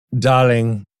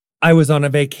Darling, I was on a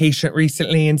vacation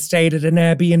recently and stayed at an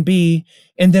Airbnb,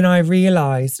 and then I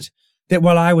realized that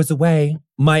while I was away,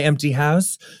 my empty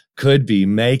house could be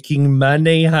making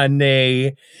money,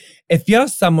 honey. If you're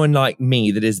someone like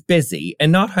me that is busy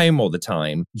and not home all the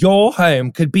time, your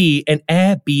home could be an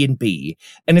Airbnb,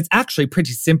 and it's actually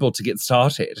pretty simple to get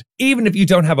started. Even if you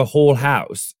don't have a whole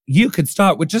house, you could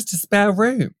start with just a spare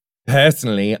room.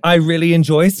 Personally, I really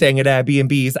enjoy staying at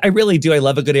Airbnbs. I really do. I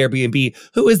love a good Airbnb.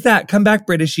 Who is that? Come back,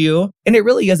 British you. And it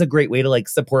really is a great way to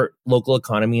support local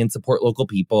economy and support local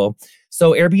people.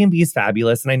 So Airbnb is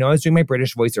fabulous. And I know I was doing my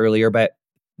British voice earlier, but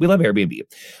we love Airbnb.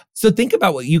 So think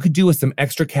about what you could do with some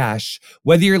extra cash,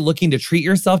 whether you're looking to treat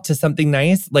yourself to something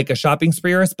nice, like a shopping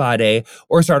spree or a spa day,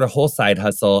 or start a whole side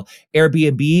hustle.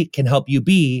 Airbnb can help you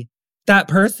be that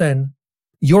person.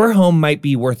 Your home might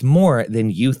be worth more than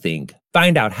you think.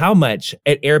 Find out how much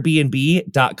at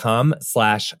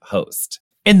airbnb.com/host.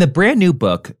 In the brand new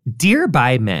book, Dear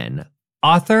Bi Men,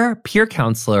 author, peer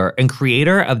counselor, and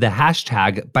creator of the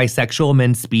hashtag Bisexual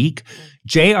Men Speak,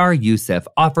 J.R. Youssef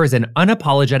offers an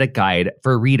unapologetic guide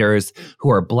for readers who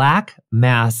are Black,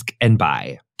 masc, and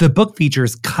bi. The book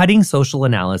features cutting social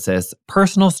analysis,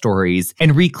 personal stories,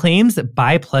 and reclaims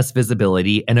bi plus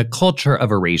visibility in a culture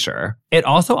of erasure. It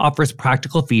also offers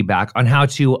practical feedback on how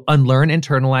to unlearn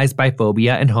internalized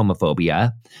biphobia and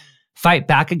homophobia, fight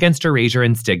back against erasure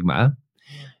and stigma,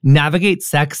 navigate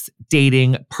sex,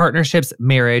 dating, partnerships,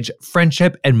 marriage,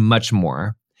 friendship, and much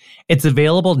more. It's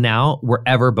available now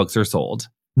wherever books are sold.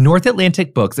 North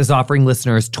Atlantic Books is offering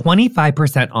listeners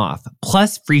 25% off,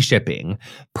 plus free shipping.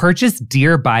 Purchase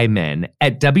Dear Bi Men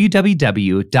at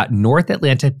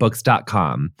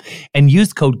www.northatlanticbooks.com and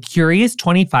use code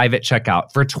CURIOUS25 at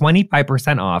checkout for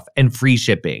 25% off and free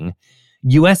shipping.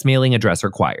 U.S. mailing address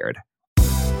required.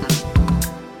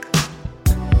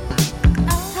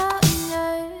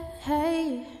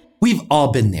 We've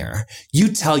all been there. You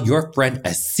tell your friend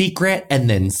a secret and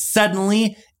then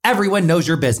suddenly everyone knows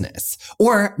your business.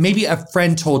 Or maybe a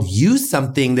friend told you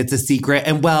something that's a secret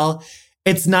and well,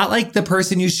 it's not like the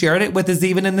person you shared it with is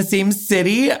even in the same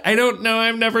city. I don't know.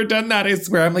 I've never done that. I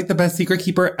swear I'm like the best secret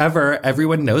keeper ever.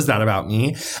 Everyone knows that about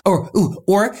me.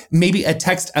 Or maybe a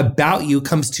text about you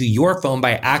comes to your phone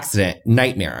by accident.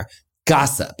 Nightmare.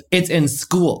 Gossip. It's in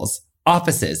schools,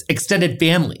 offices, extended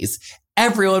families.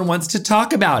 Everyone wants to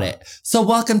talk about it. So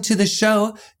welcome to the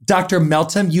show, Dr.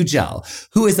 Meltem Yucel,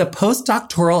 who is a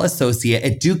postdoctoral associate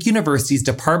at Duke University's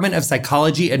Department of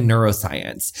Psychology and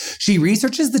Neuroscience. She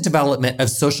researches the development of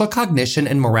social cognition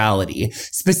and morality,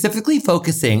 specifically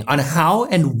focusing on how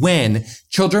and when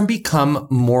children become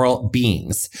moral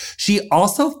beings. She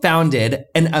also founded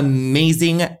an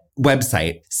amazing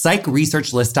website,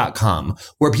 psychresearchlist.com,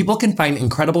 where people can find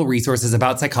incredible resources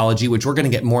about psychology, which we're going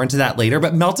to get more into that later.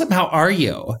 But Meltem, how are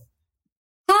you?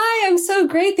 Hi, I'm so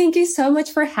great. Thank you so much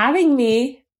for having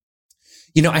me.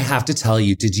 You know, I have to tell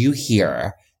you, did you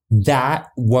hear that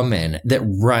woman that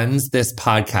runs this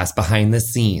podcast behind the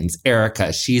scenes,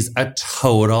 Erica? She's a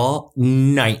total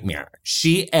nightmare.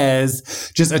 She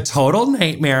is just a total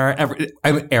nightmare.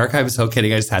 Erica, I'm so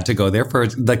kidding. I just had to go there for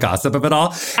the gossip of it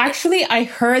all. Actually, I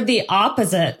heard the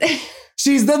opposite.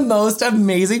 She's the most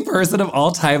amazing person of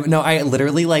all time. No, I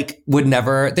literally would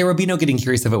never, there would be no Getting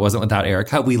Curious if it wasn't without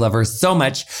Erica. We love her so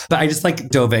much, but I just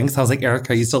dove in. So I was like,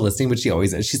 Erica, are you still listening? But she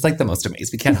always is. She's the most amazing.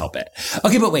 We can't help it.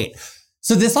 Okay, but wait.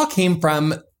 So this all came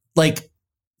from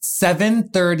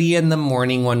 7:30 in the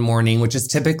morning one morning, which is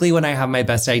typically when I have my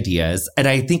best ideas. And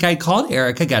I think I called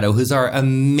Erica Ghetto, who's our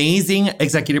amazing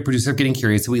executive producer of Getting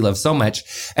Curious, who we love so much.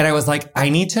 And I was like, I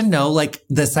need to know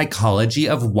the psychology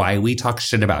of why we talk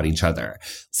shit about each other.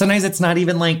 Sometimes it's not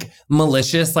even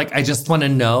malicious. I just want to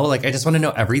know, I just want to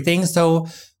know everything. So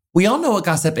we all know what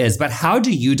gossip is, but how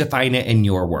do you define it in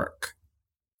your work?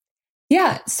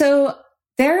 Yeah. So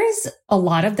there is a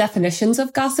lot of definitions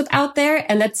of gossip out there,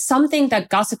 and that's something that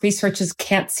gossip researchers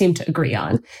can't seem to agree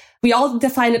on. We all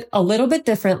define it a little bit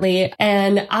differently,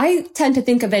 and I tend to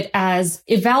think of it as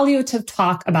evaluative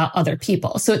talk about other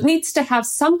people. So it needs to have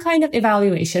some kind of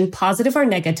evaluation, positive or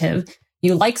negative.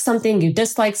 You like something, you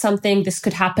dislike something. This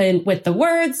could happen with the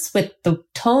words, with the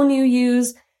tone you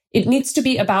use. It needs to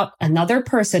be about another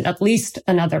person, at least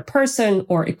another person,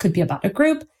 or it could be about a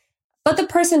group. But the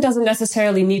person doesn't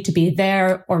necessarily need to be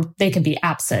there, or they could be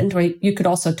absent, or you could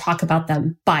also talk about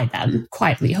them by them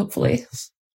quietly, hopefully.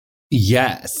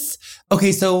 Yes.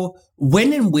 Okay, so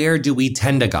when and where do we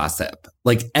tend to gossip?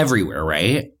 Everywhere,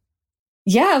 right?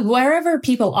 Yeah, wherever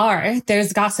people are,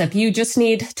 there's gossip. You just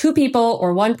need two people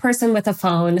or one person with a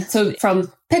phone. So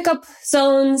from pickup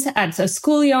zones at a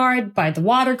schoolyard, by the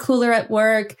water cooler at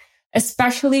work,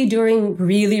 especially during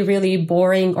really, really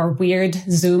boring or weird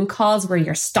Zoom calls where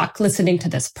you're stuck listening to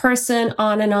this person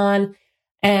on,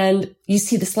 and you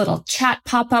see this little chat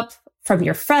pop up from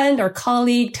your friend or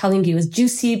colleague telling you a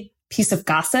juicy piece of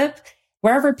gossip.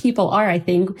 Wherever people are, I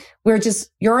think we're just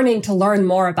yearning to learn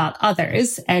more about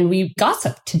others, and we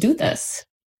gossip to do this.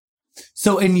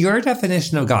 So in your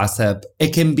definition of gossip,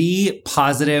 it can be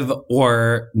positive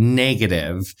or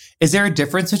negative. Is there a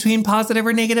difference between positive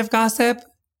or negative gossip?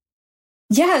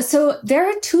 Yeah, so there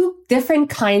are two different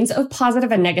kinds of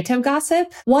positive and negative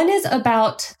gossip. One is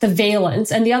about the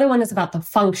valence, and the other one is about the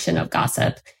function of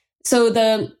gossip. So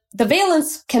the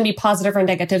valence can be positive or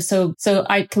negative. So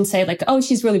I can say like, oh,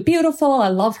 she's really beautiful. I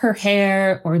love her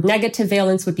hair. Or negative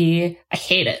valence would be, I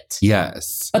hate it.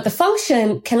 Yes. But the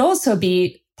function can also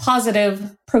be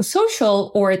positive,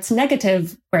 pro-social, or it's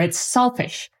negative, where it's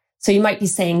selfish. So you might be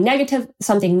saying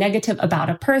something negative about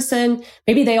a person.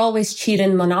 Maybe they always cheat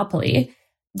in Monopoly.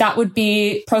 That would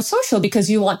be pro-social because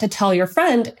you want to tell your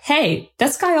friend, hey,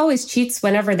 this guy always cheats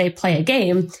whenever they play a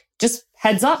game. Just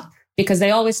heads up, because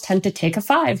they always tend to take a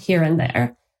 5 here and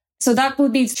there. So that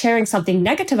would be sharing something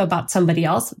negative about somebody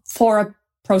else for a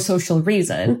pro-social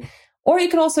reason. Or you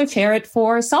can also share it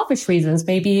for selfish reasons.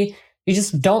 Maybe you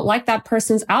just don't like that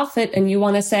person's outfit and you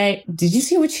want to say, did you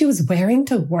see what she was wearing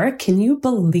to work? Can you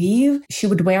believe she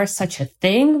would wear such a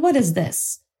thing? What is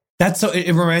this?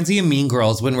 It reminds me of Mean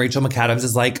Girls when Rachel McAdams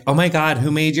is like, oh my God,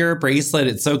 who made your bracelet?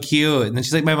 It's so cute. And then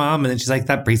she's like, my mom. And then she's like,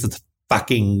 that bracelet's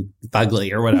fucking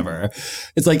ugly or whatever.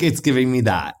 It's like, it's giving me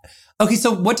that. Okay,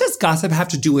 so what does gossip have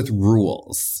to do with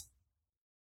rules?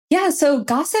 Yeah, so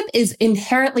gossip is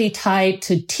inherently tied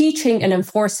to teaching and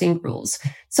enforcing rules.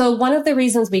 So one of the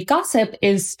reasons we gossip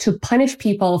is to punish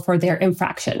people for their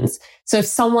infractions. So if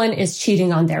someone is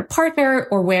cheating on their partner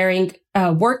or wearing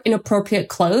work inappropriate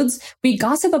clothes, we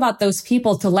gossip about those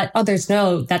people to let others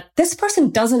know that this person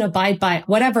doesn't abide by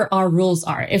whatever our rules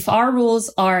are. If our rules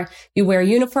are you wear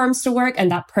uniforms to work and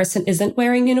that person isn't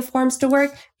wearing uniforms to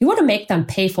work, you want to make them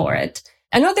pay for it.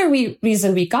 Another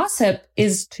reason we gossip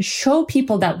is to show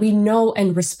people that we know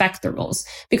and respect the rules.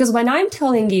 Because when I'm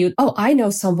telling you, oh, I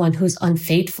know someone who's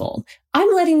unfaithful, I'm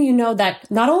letting you know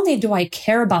that not only do I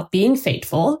care about being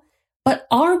faithful, but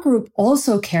our group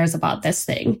also cares about this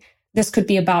thing. This could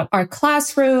be about our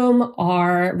classroom,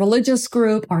 our religious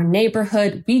group, our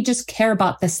neighborhood. We just care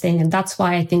about this thing. And that's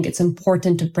why I think it's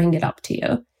important to bring it up to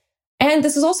you. And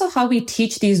this is also how we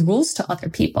teach these rules to other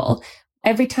people.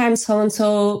 Every time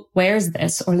so-and-so wears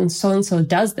this or so-and-so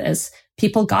does this,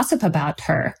 people gossip about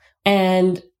her.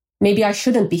 And maybe I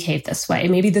shouldn't behave this way.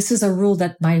 Maybe this is a rule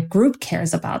that my group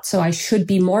cares about. So I should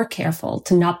be more careful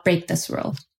to not break this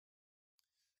rule.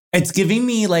 It's giving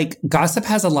me like gossip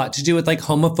has a lot to do with like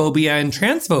homophobia and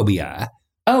transphobia.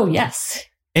 Oh, yes.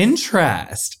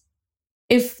 Interest.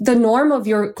 If the norm of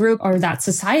your group or that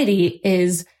society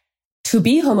is to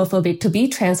be homophobic, to be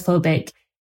transphobic,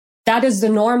 that is the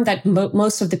norm that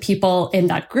most of the people in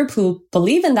that group who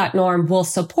believe in that norm will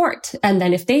support. And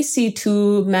then if they see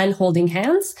two men holding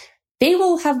hands, they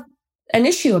will have an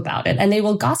issue about it and they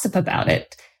will gossip about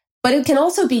it. But it can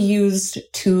also be used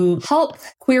to help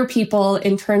queer people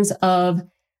in terms of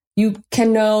you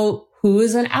can know who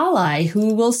is an ally,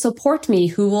 who will support me,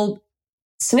 who will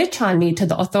snitch on me to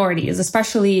the authorities,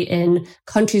 especially in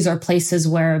countries or places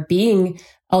where being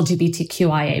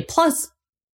LGBTQIA+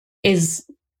 is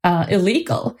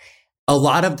illegal. A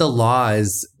lot of the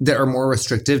laws that are more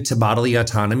restrictive to bodily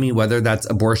autonomy, whether that's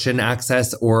abortion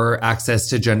access or access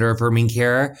to gender affirming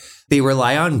care, they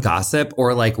rely on gossip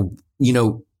or like, you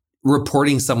know,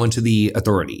 reporting someone to the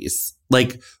authorities,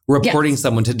 like reporting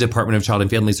someone to Department of Child and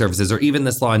Family Services, or even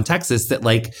this law in Texas that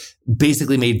like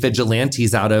basically made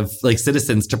vigilantes out of like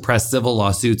citizens to press civil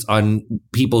lawsuits on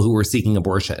people who were seeking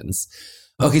abortions.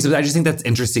 Okay, so I just think that's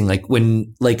interesting. Like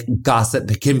when like gossip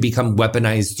can become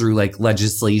weaponized through like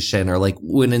legislation, or like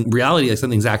when in reality like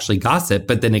something's actually gossip,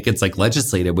 but then it gets like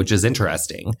legislated, which is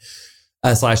interesting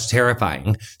 /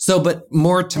 terrifying. So, but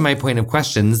more to my point of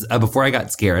questions before I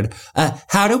got scared,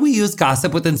 how do we use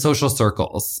gossip within social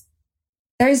circles?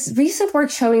 There's recent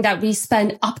work showing that we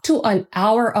spend up to an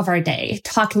hour of our day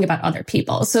talking about other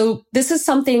people. So this is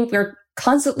something we're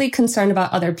constantly concerned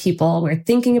about other people. We're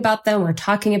thinking about them. We're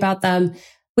talking about them.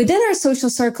 Within our social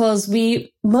circles,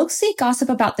 we mostly gossip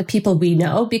about the people we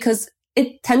know because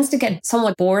it tends to get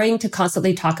somewhat boring to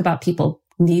constantly talk about people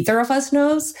neither of us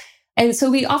knows. And so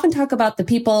we often talk about the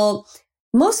people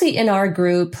mostly in our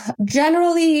group,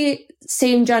 generally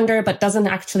same gender, but doesn't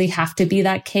actually have to be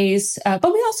that case.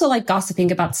 But we also like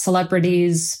gossiping about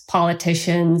celebrities,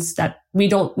 politicians that we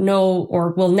don't know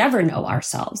or will never know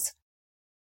ourselves.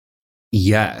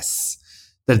 Yes,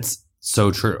 that's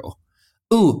so true.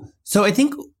 Ooh, so I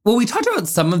think, well, we talked about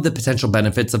some of the potential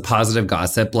benefits of positive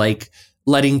gossip, like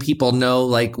letting people know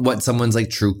like what someone's like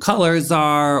true colors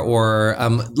are, or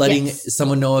letting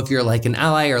someone know if you're like an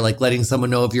ally, or like letting someone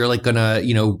know if you're like gonna,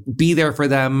 you know, be there for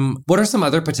them. What are some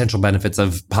other potential benefits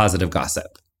of positive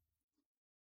gossip?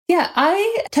 Yeah,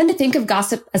 I tend to think of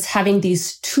gossip as having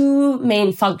these two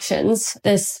main functions,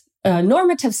 this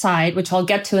normative side, which I'll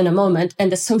get to in a moment,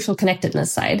 and the social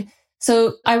connectedness side.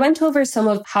 So I went over some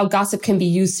of how gossip can be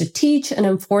used to teach and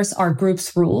enforce our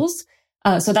group's rules.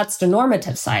 So that's the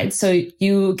normative side. So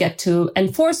you get to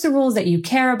enforce the rules that you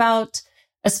care about,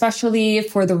 especially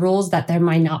for the rules that there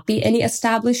might not be any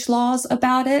established laws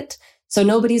about it. So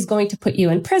nobody's going to put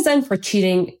you in prison for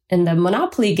cheating in the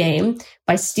Monopoly game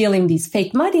by stealing these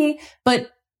fake money. But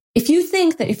if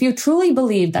you truly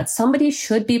believe that somebody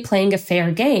should be playing a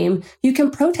fair game, you can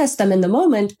protest them in the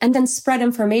moment and then spread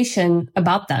information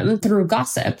about them through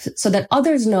gossip so that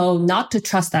others know not to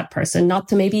trust that person, not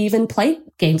to maybe even play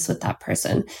games with that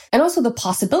person. And also the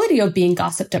possibility of being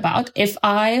gossiped about. If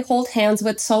I hold hands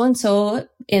with so-and-so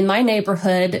in my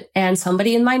neighborhood and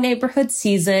somebody in my neighborhood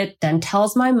sees it, then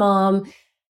tells my mom,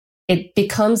 it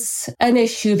becomes an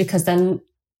issue because then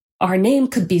our name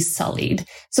could be sullied.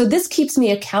 So this keeps me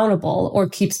accountable, or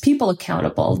keeps people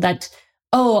accountable, that,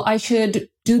 oh, I should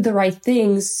do the right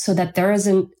things so that there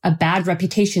isn't a bad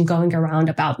reputation going around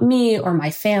about me or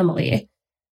my family.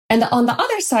 And on the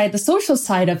other side, the social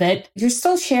side of it, you're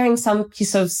still sharing some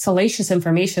piece of salacious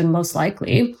information, most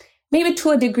likely. Maybe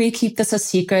to a degree, keep this a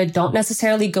secret. Don't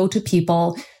necessarily go to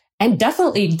people, and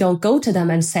definitely don't go to them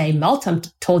and say, Meltem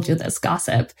told you this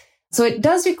gossip. So it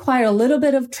does require a little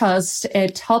bit of trust.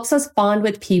 It helps us bond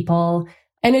with people,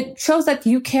 and it shows that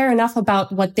you care enough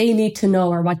about what they need to know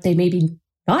or what they maybe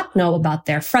not know about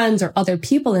their friends or other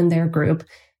people in their group,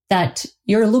 that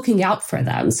you're looking out for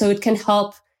them. So it can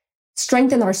help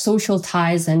strengthen our social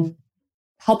ties and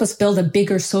help us build a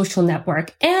bigger social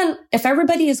network. And if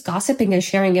everybody is gossiping and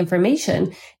sharing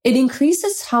information, it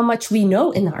increases how much we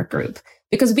know in our group,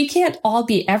 because we can't all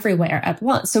be everywhere at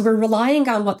once. So we're relying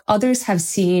on what others have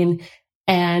seen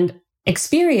and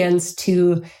experienced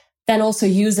to then also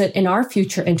use it in our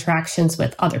future interactions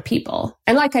with other people.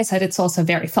 And like I said, it's also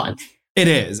very fun. It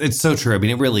is. It's so true. I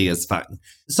mean, it really is fun.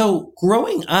 So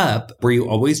growing up, were you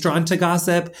always drawn to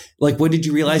gossip? Like, when did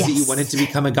you realize that you wanted to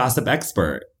become a gossip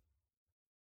expert?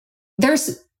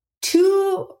 There's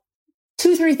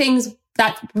three things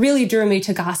that really drew me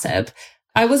to gossip.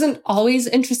 I wasn't always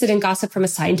interested in gossip from a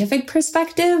scientific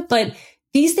perspective, but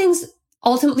these things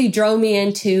ultimately drove me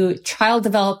into child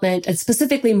development and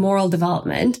specifically moral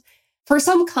development. For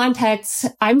some context,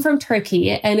 I'm from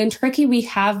Turkey, and in Turkey, we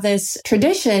have this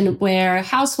tradition where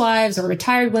housewives or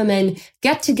retired women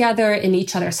get together in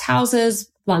each other's houses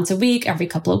once a week, every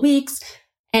couple of weeks.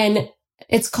 And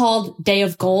it's called Day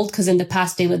of Gold because in the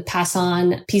past, they would pass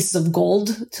on pieces of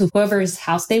gold to whoever's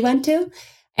house they went to.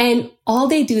 And all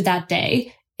they do that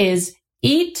day is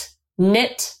eat,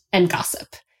 knit, and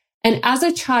gossip. And as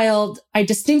a child, I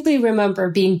distinctly remember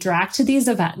being dragged to these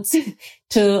events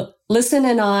to listen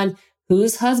in on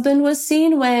whose husband was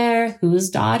seen where, whose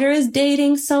daughter is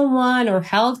dating someone or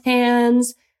held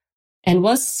hands and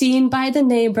was seen by the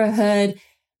neighborhood.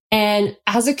 And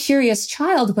as a curious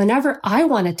child, whenever I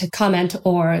wanted to comment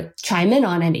or chime in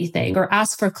on anything or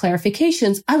ask for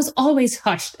clarifications, I was always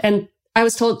hushed. And I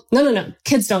was told, no,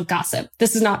 kids don't gossip.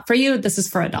 This is not for you. This is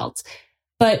for adults.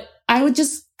 But I would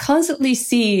just constantly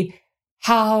see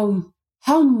how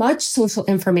much social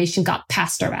information got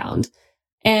passed around.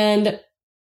 And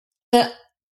the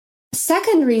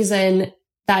second reason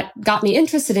that got me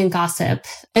interested in gossip,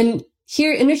 and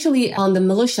here initially on the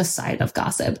malicious side of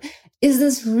gossip, is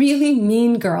this really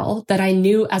mean girl that I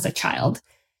knew as a child.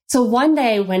 So one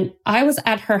day when I was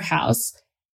at her house,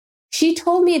 she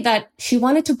told me that she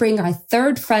wanted to bring our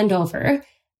third friend over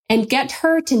and get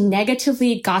her to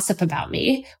negatively gossip about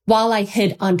me while I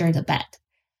hid under the bed.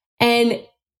 And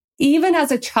even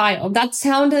as a child, that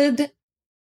sounded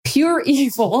pure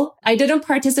evil. I didn't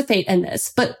participate in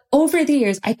this, but over the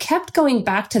years, I kept going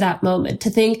back to that moment to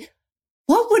think,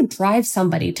 what would drive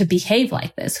somebody to behave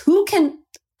like this? Who can,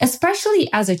 especially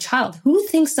as a child, who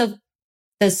thinks of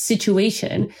this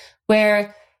situation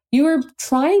where you were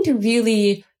trying to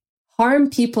really harm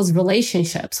people's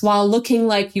relationships while looking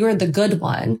like you're the good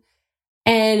one?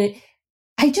 And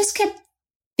I just kept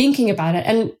thinking about it.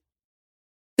 And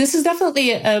this is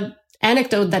definitely an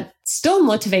anecdote that still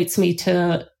motivates me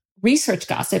to research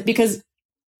gossip, because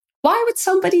why would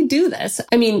somebody do this?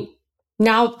 I mean,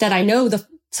 now that I know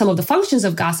some of the functions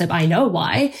of gossip, I know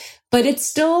why, but it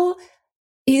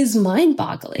is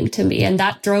mind-boggling to me. And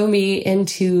that drove me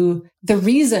into the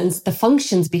reasons, the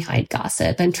functions behind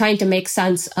gossip and trying to make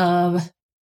sense of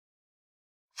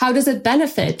how does it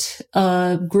benefit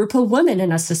a group of women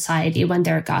in a society when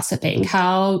they're gossiping?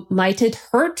 How might it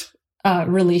hurt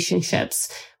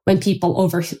relationships when people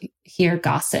overhear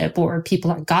gossip or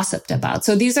people are gossiped about?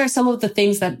 So these are some of the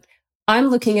things that I'm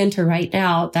looking into right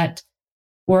now that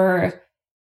were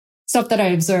stuff that I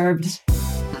observed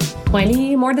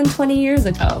more than 20 years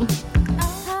ago.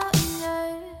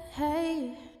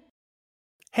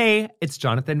 Hey, it's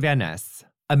Jonathan Van Ness.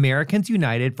 Americans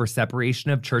United for Separation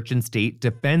of Church and State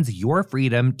defends your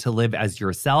freedom to live as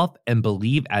yourself and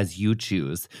believe as you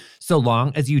choose, so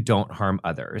long as you don't harm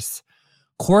others.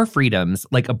 Core freedoms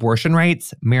like abortion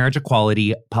rights, marriage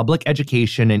equality, public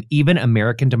education, and even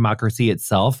American democracy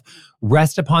itself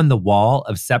rest upon the wall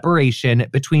of separation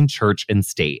between church and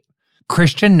state.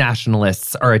 Christian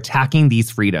nationalists are attacking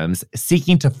these freedoms,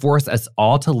 seeking to force us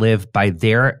all to live by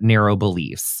their narrow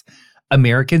beliefs.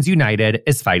 Americans United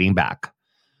is fighting back.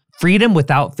 Freedom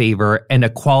without favor and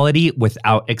equality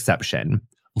without exception.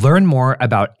 Learn more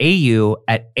about AU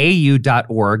at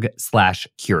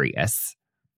au.org/curious.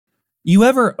 You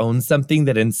ever own something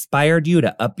that inspired you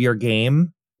to up your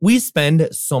game? We spend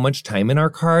so much time in our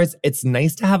cars, it's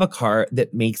nice to have a car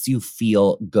that makes you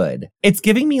feel good. It's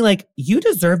giving me like, you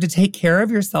deserve to take care of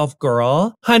yourself,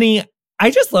 girl. Honey, I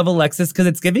just love a Lexus because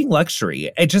it's giving luxury.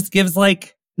 It just gives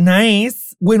like,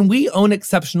 nice. When we own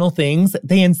exceptional things,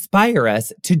 they inspire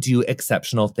us to do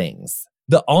exceptional things.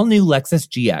 The all-new Lexus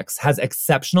GX has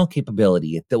exceptional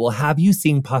capability that will have you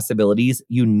seeing possibilities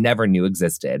you never knew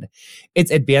existed.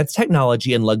 Its advanced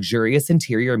technology and luxurious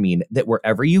interior mean that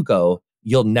wherever you go,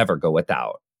 you'll never go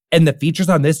without. And the features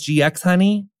on this GX,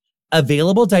 honey?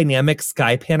 Available dynamic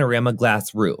sky panorama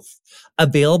glass roof.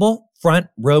 Available front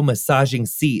row massaging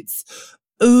seats.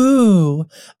 Ooh,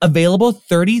 available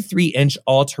 33-inch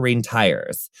all-terrain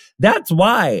tires. That's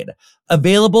wide.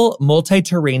 Available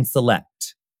multi-terrain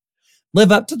select.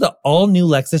 Live up to the all-new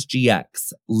Lexus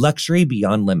GX. Luxury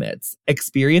beyond limits.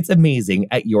 Experience amazing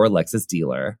at your Lexus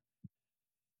dealer.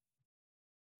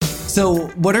 So,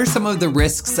 what are some of the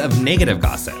risks of negative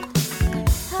gossip?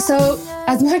 So,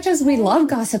 as much as we love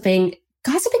gossiping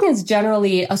is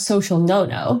generally a social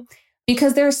no-no.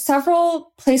 Because there are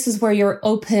several places where you're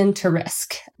open to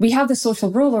risk. We have the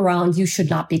social rule around you should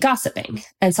not be gossiping,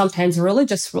 and sometimes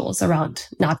religious rules around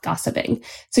not gossiping.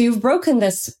 So you've broken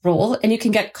this rule and you can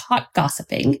get caught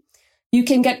gossiping. You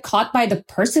can get caught by the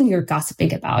person you're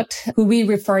gossiping about, who we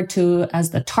refer to as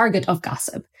the target of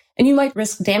gossip. And you might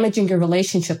risk damaging your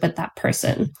relationship with that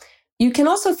person. You can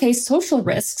also face social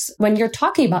risks when you're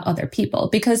talking about other people,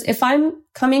 because if I'm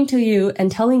coming to you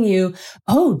and telling you,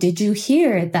 oh, did you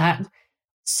hear that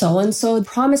so-and-so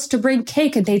promised to bring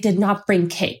cake and they did not bring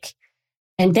cake?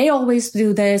 And they always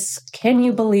do this. Can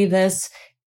you believe this?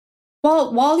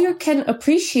 Well, while you can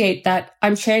appreciate that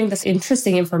I'm sharing this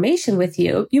interesting information with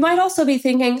you, you might also be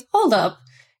thinking, hold up,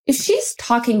 if she's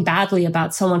talking badly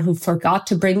about someone who forgot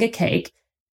to bring a cake,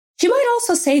 she might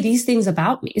also say these things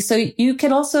about me. So you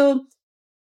can also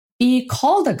be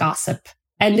called a gossip.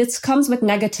 And it comes with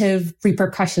negative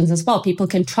repercussions as well. People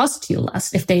can trust you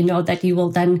less if they know that you will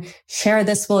then share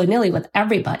this willy-nilly with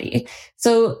everybody.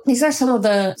 So these are some of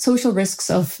the social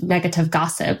risks of negative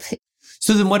gossip.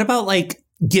 So then what about like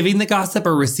giving the gossip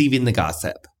or receiving the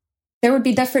gossip? There would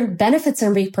be different benefits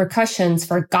and repercussions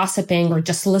for gossiping or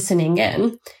just listening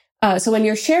in. So when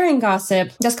you're sharing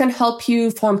gossip, this can help you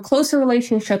form closer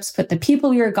relationships with the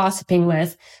people you're gossiping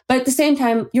with. But at the same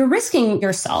time, you're risking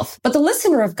yourself. But the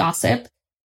listener of gossip,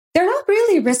 they're not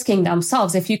really risking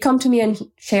themselves. If you come to me and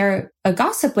share a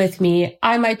gossip with me,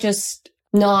 I might just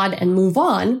nod and move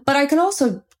on. But I can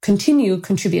also continue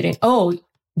contributing. Oh,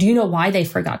 do you know why they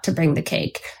forgot to bring the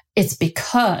cake? It's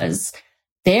because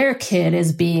their kid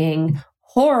is being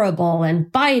horrible and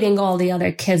biting all the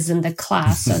other kids in the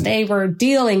class. So they were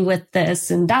dealing with this.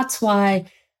 And that's why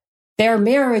their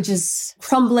marriage is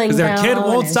crumbling down. Because their kid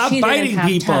won't stop biting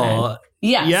people.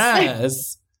 Yes.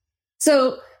 Yes.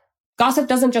 So gossip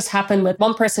doesn't just happen with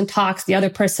one person talks, the other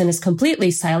person is completely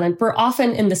silent. We're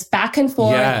often in this back and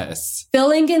forth, yes,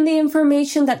 filling in the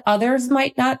information that others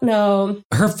might not know.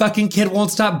 Her fucking kid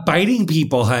won't stop biting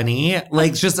people, honey.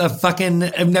 Like just I've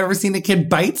never seen a kid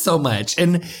bite so much.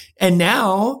 And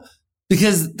now,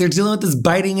 because they're dealing with this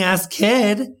biting ass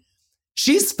kid,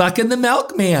 she's fucking the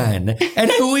milkman.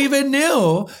 And who even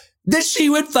knew that she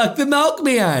would fuck the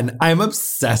milkman? I'm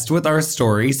obsessed with our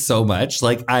story so much.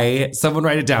 Like someone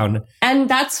write it down. And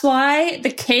that's why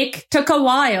the cake took a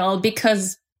while,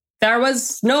 because there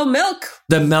was no milk.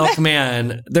 The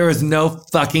milkman, there was no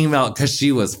fucking milk because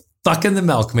she was Fucking the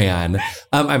milkman.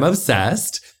 I'm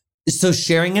obsessed. So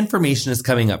sharing information is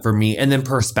coming up for me, and then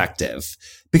perspective,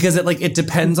 because it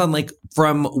depends on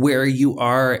from where you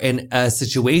are in a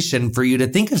situation for you to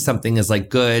think of something as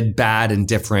good, bad, and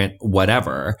different,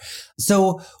 whatever.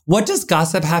 So what does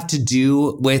gossip have to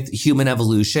do with human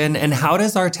evolution, and how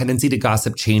does our tendency to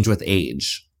gossip change with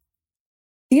age?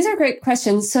 These are great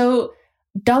questions. So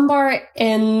Dunbar,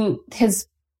 in his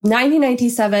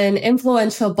 1997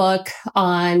 influential book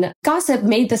on gossip,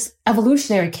 made this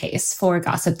evolutionary case for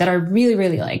gossip that I really,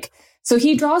 really like. So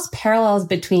he draws parallels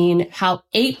between how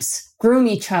apes groom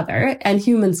each other and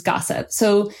humans gossip.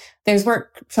 So there's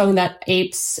work showing that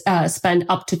apes spend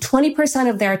up to 20%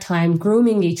 of their time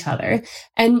grooming each other.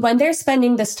 And when they're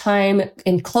spending this time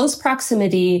in close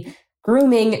proximity,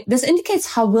 grooming, this indicates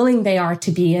how willing they are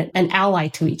to be an ally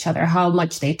to each other, how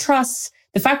much they trust,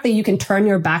 the fact that you can turn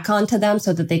your back onto them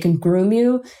so that they can groom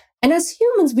you. And as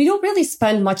humans, we don't really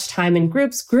spend much time in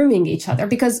groups grooming each other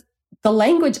because the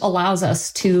language allows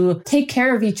us to take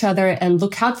care of each other and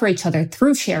look out for each other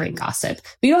through sharing gossip.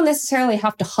 We don't necessarily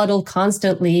have to huddle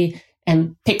constantly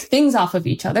and pick things off of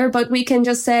each other, but we can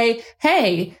just say,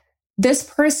 hey, this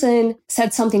person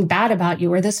said something bad about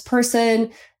you, or this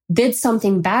person did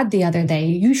something bad the other day.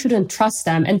 You shouldn't trust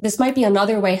them. And this might be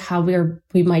another way how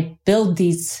we might build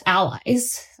these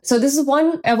allies. So this is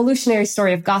one evolutionary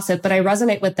story of gossip, but I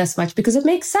resonate with this much because it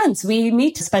makes sense. We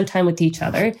need to spend time with each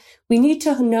other. We need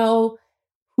to know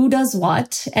who does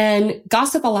what. And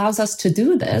gossip allows us to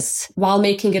do this while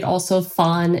making it also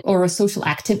fun or a social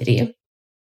activity.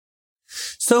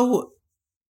 So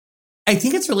I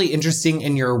think it's really interesting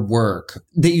in your work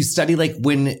that you study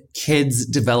when kids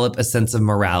develop a sense of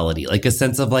morality, a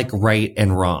sense of right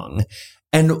and wrong.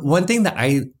 And one thing that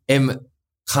I am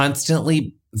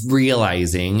constantly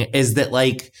realizing is that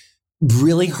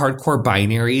really hardcore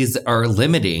binaries are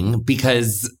limiting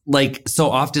because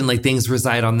so often things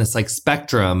reside on this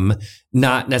spectrum,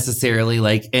 not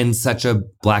necessarily in such a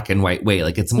black and white way.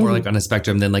 It's more on a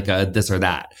spectrum than a this or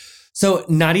that. So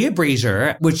Nadia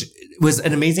Brazier, which was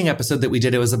an amazing episode that we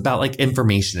did, it was about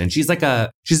information. And she's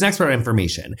she's an expert on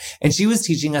information. And she was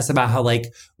teaching us about how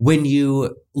when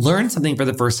you learn something for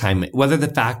the first time, whether the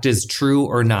fact is true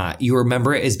or not, you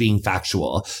remember it as being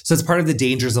factual. So it's part of the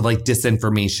dangers of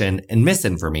disinformation and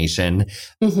misinformation.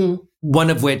 Mm-hmm.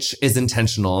 One of which is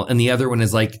intentional. And the other one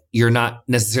is you're not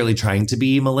necessarily trying to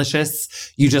be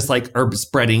malicious. You just are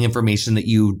spreading information that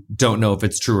you don't know if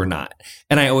it's true or not.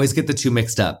 And I always get the two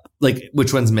mixed up,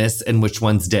 which one's miss and which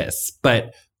one's dis.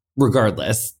 But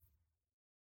regardless.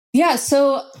 Yeah.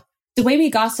 So the way we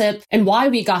gossip and why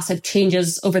we gossip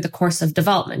changes over the course of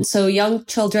development. So young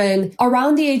children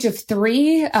around the age of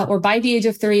 3 or by the age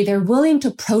of 3, they're willing to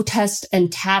protest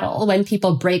and tattle when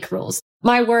people break rules.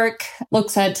 My work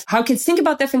looks at how kids think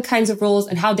about different kinds of rules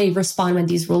and how they respond when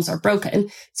these rules are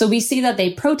broken. So we see that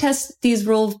they protest these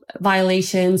rule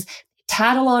violations,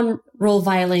 tattle on rule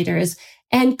violators,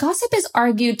 and gossip is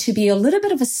argued to be a little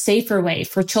bit of a safer way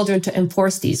for children to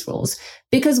enforce these rules.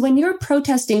 Because when you're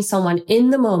protesting someone in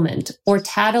the moment or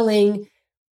tattling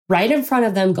right in front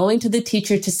of them, going to the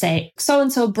teacher to say,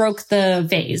 so-and-so broke the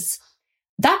vase,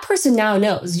 that person now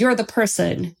knows you're the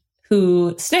person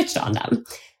who snitched on them.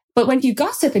 But when you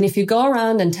gossip and if you go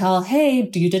around and tell, hey,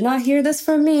 you did not hear this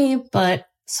from me, but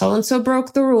so-and-so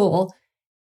broke the rule,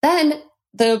 then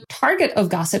the target of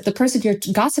gossip, the person you're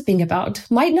gossiping about,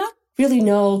 might not really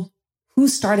know who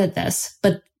started this,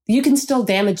 but you can still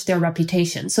damage their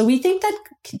reputation. So we think that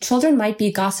children might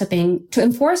be gossiping to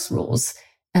enforce rules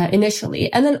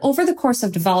initially. And then over the course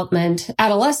of development,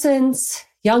 adolescents,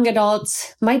 young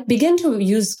adults might begin to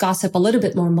use gossip a little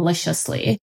bit more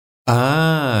maliciously.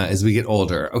 As we get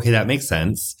older. Okay, that makes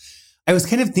sense. I was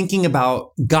kind of thinking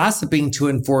about gossiping to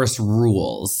enforce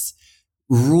rules.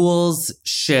 Rules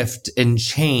shift and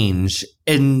change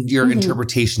in your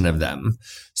interpretation of them.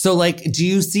 So do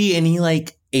you see any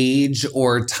age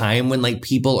or time when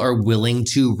people are willing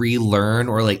to relearn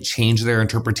or change their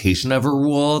interpretation of a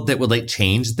rule that would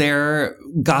change their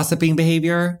gossiping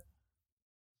behavior?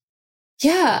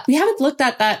 Yeah, we haven't looked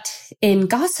at that in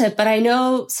gossip, but I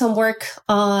know some work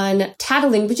on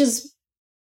tattling, which is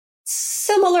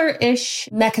similar-ish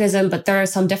mechanism, but there are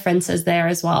some differences there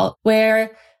as well,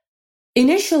 where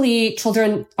initially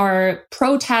children are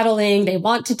pro-tattling, they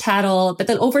want to tattle, but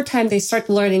then over time they start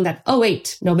learning that, oh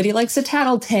wait, nobody likes a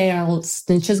tattletale,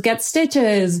 snitches get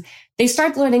stitches. They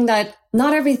start learning that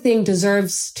not everything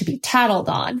deserves to be tattled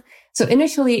on. So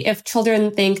initially, if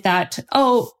children think that,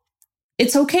 oh,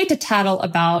 it's okay to tattle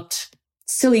about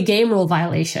silly game rule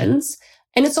violations,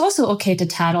 and it's also okay to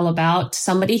tattle about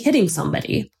somebody hitting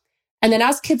somebody. And then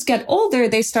as kids get older,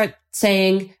 they start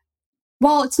saying,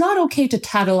 while it's not okay to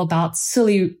tattle about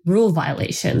silly rule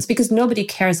violations because nobody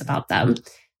cares about them,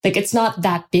 like it's not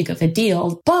that big of a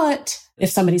deal. But if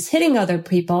somebody's hitting other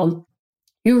people,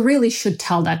 you really should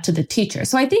tell that to the teacher.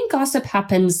 So I think gossip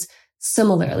happens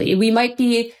similarly. We might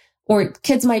be, or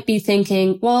kids might be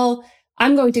thinking, well,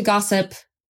 I'm going to gossip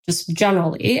just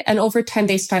generally. And over time,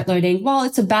 they start learning, well,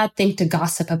 it's a bad thing to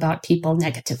gossip about people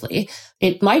negatively.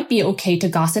 It might be okay to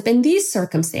gossip in these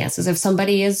circumstances. If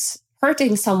somebody is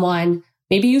hurting someone,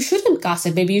 maybe you shouldn't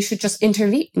gossip. Maybe you should just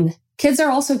intervene. Kids are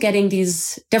also getting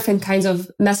these different kinds of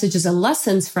messages and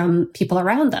lessons from people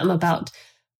around them about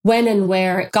when and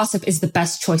where gossip is the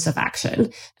best choice of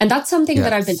action. And that's something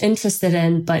that I've been interested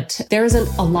in, but there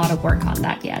isn't a lot of work on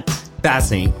that yet.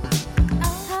 Fascinating.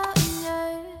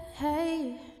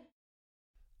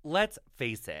 Let's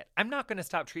face it, I'm not going to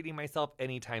stop treating myself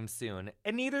anytime soon,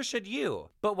 and neither should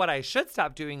you. But what I should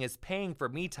stop doing is paying for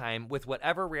me time with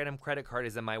whatever random credit card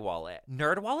is in my wallet.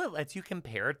 NerdWallet lets you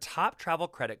compare top travel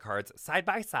credit cards side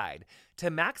by side to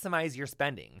maximize your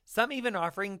spending. Some even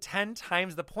offering 10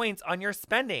 times the points on your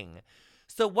spending.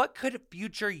 So what could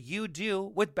future you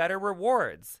do with better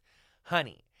rewards?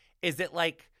 Honey, is it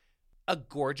like a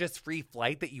gorgeous free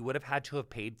flight that you would have had to have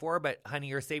paid for, but honey,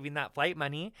 you're saving that flight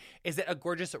money? Is it a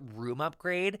gorgeous room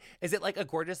upgrade? Is it like a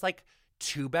gorgeous like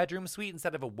 2-bedroom suite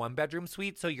instead of a 1-bedroom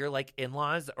suite? So your like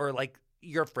in-laws or like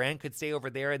your friend could stay over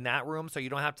there in that room so you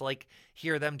don't have to like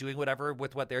hear them doing whatever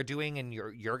with what they're doing in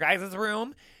your guys'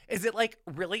 room? Is it like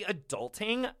really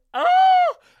adulting?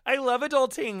 Oh, I love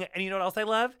adulting. And you know what else I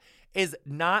love? Is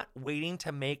not waiting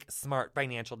to make smart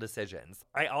financial decisions.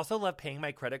 I also love paying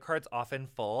my credit cards off in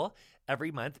full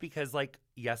every month because like,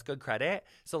 yes, good credit.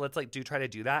 So let's like try to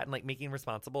do that and like making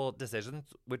responsible decisions,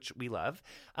 which we love.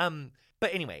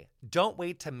 But anyway, don't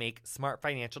wait to make smart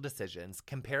financial decisions.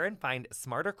 Compare and find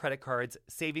smarter credit cards,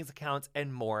 savings accounts,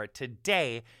 and more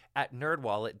today at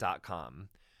nerdwallet.com.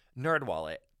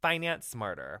 NerdWallet, finance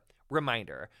smarter.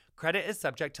 Reminder, credit is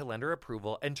subject to lender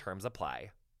approval and terms apply.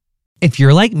 If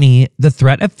you're like me, the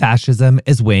threat of fascism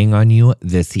is weighing on you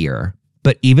this year.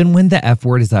 But even when the F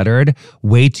word is uttered,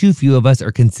 way too few of us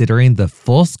are considering the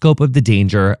full scope of the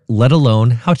danger, let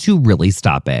alone how to really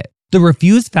stop it. The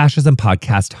Refuse Fascism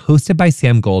podcast, hosted by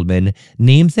Sam Goldman,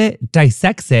 names it,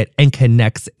 dissects it, and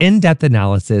connects in-depth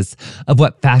analysis of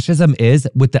what fascism is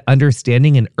with the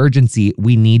understanding and urgency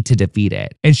we need to defeat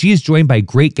it. And she is joined by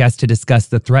great guests to discuss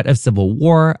the threat of civil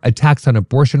war, attacks on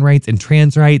abortion rights and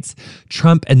trans rights,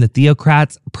 Trump and the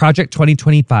theocrats, Project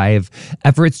 2025,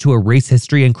 efforts to erase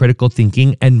history and critical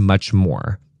thinking, and much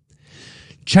more.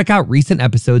 Check out recent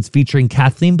episodes featuring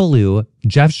Kathleen Belew,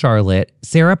 Jeff Charlotte,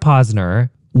 Sarah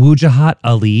Posner, Wujahat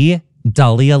Ali,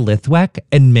 Dahlia Lithwick,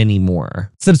 and many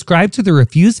more. Subscribe to the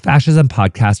Refuse Fascism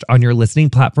podcast on your listening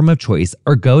platform of choice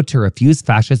or go to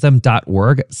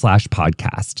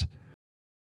refusefascism.org/podcast.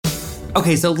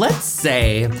 Okay, so let's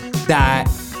say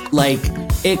that like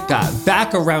it got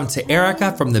back around to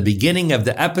Erica from the beginning of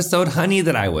the episode, honey,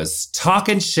 that I was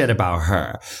talking shit about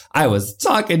her. I was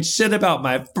talking shit about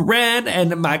my friend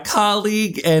and my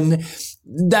colleague, and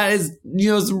that is,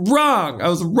 is wrong. I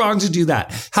was wrong to do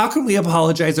that. How can we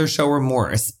apologize or show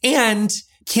remorse? And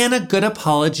can a good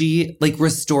apology like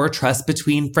restore trust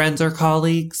between friends or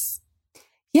colleagues?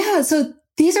 Yeah, so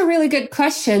these are really good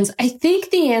questions. I think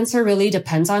the answer really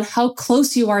depends on how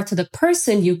close you are to the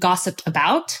person you gossiped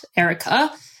about,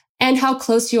 Erica, and how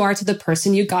close you are to the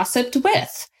person you gossiped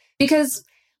with. Because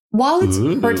while it's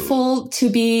hurtful to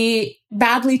be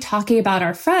badly talking about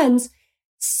our friends,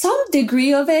 some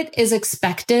degree of it is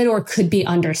expected or could be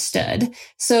understood.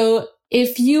 So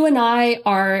if you and I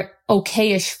are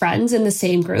okay-ish friends in the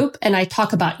same group and I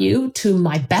talk about you to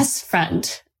my best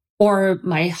friend or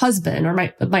my husband or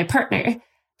my partner,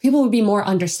 people would be more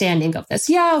understanding of this.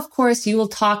 Yeah, of course, you will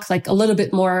talk like a little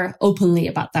bit more openly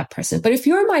about that person. But if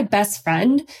you're my best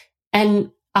friend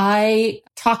and I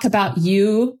talk about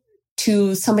you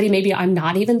to somebody maybe I'm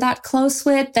not even that close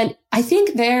with, then I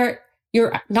think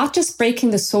you're not just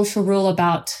breaking the social rule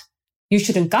about you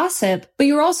shouldn't gossip, but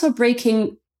you're also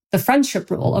breaking the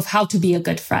friendship rule of how to be a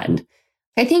good friend.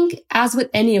 I think as with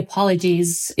any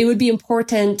apologies, it would be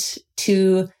important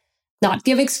to not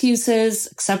give excuses,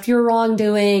 accept your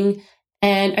wrongdoing,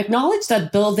 and acknowledge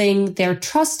that building their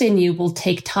trust in you will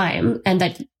take time and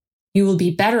that you will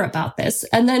be better about this,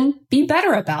 and then be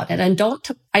better about it. And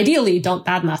ideally don't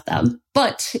badmouth them.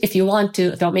 But if you want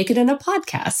to, don't make it in a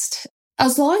podcast.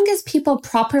 As long as people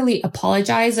properly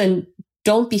apologize and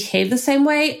don't behave the same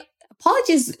way,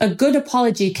 a good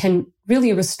apology can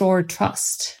really restore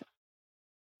trust.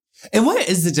 And what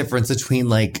is the difference between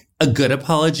like a good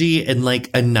apology and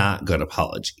like a not good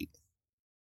apology?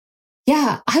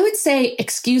 Yeah, I would say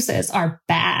excuses are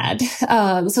bad.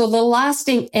 So the last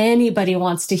thing anybody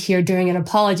wants to hear during an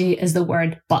apology is the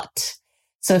word but.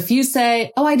 So if you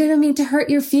say, oh, I didn't mean to hurt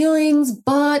your feelings,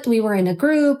 but we were in a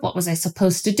group. What was I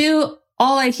supposed to do?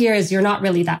 All I hear is you're not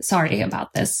really that sorry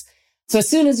about this. So as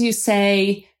soon as you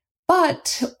say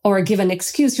but or give an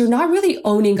excuse, you're not really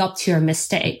owning up to your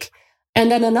mistake.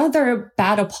 And then another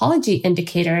bad apology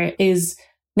indicator is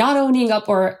not owning up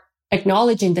or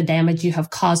acknowledging the damage you have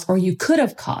caused or you could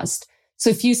have caused. So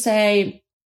if you say,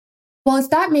 well, if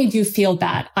that made you feel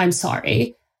bad, I'm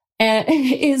sorry, and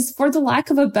is, for the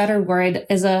lack of a better word,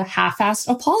 is a half-assed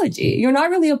apology. You're not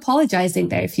really apologizing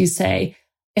there if you say,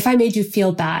 if I made you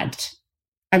feel bad,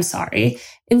 I'm sorry.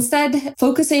 Instead,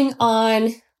 focusing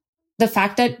on the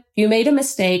fact that you made a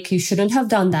mistake, you shouldn't have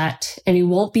done that, and you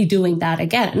won't be doing that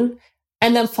again,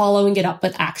 and then following it up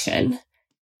with action.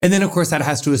 And then, of course, that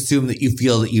has to assume that you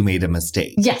feel that you made a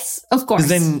mistake. Yes, of course. Because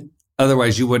then,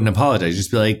 otherwise, you wouldn't apologize. Just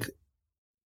be like,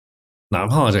 not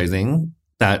apologizing.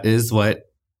 That is what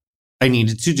I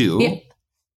needed to do. Yeah.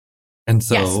 And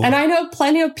so... Yes, and I know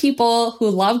plenty of people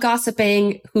who love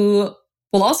gossiping who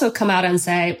will also come out and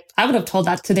say, I would have told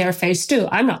that to their face too.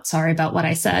 I'm not sorry about what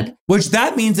I said. Which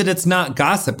that means that it's not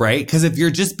gossip, right? Because if you're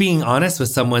just being honest with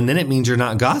someone, then it means you're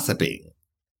not gossiping.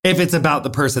 If it's about the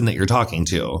person that you're talking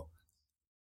to.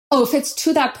 Oh, if it's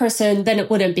to that person, then it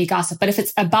wouldn't be gossip. But if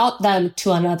it's about them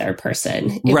to another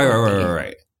person.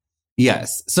 Right.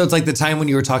 Yes. So it's like the time when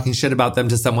you were talking shit about them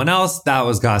to someone else, that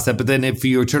was gossip. But then if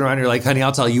you turn around and you're like, honey,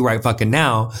 I'll tell you right fucking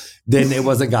now, then it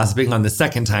wasn't gossiping on the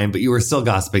second time, but you were still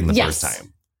gossiping the first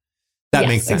time. That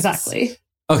makes sense. Exactly.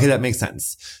 Okay, that makes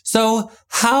sense. So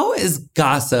how is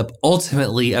gossip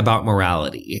ultimately about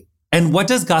morality? And what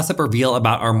does gossip reveal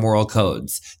about our moral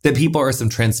codes? That people are some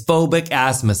transphobic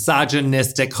ass,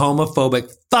 misogynistic,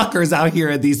 homophobic fuckers out here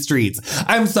in these streets.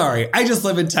 I'm sorry. I just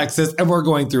live in Texas and we're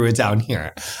going through it down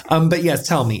here. But yes,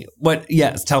 tell me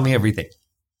everything.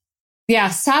 Yeah,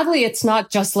 sadly, it's not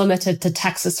just limited to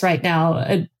Texas right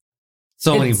now.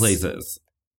 So many places.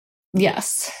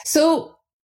 Yes. So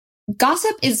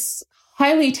gossip is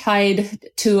highly tied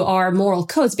to our moral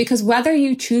codes because whether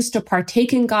you choose to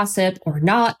partake in gossip or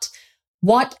not,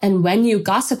 what and when you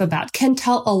gossip about can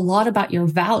tell a lot about your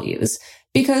values.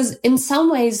 Because in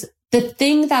some ways, the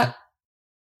thing that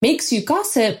makes you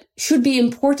gossip should be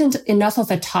important enough of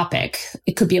a topic.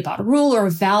 It could be about a rule or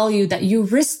a value that you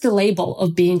risk the label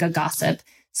of being a gossip.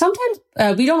 Sometimes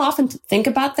we don't often think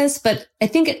about this, but I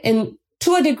think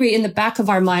to a degree in the back of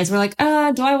our minds, we're like, do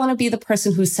I want to be the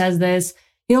person who says this?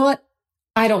 You know what?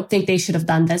 I don't think they should have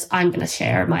done this. I'm going to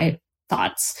share my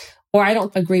thoughts, or I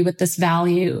don't agree with this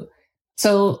value.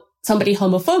 So somebody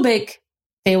homophobic,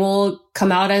 they will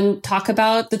come out and talk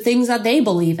about the things that they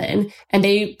believe in, and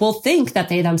they will think that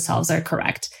they themselves are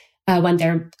correct when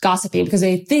they're gossiping because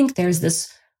they think there's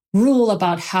this rule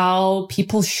about how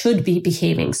people should be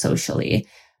behaving socially.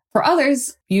 For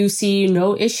others, you see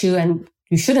no issue and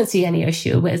you shouldn't see any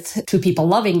issue with two people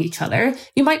loving each other.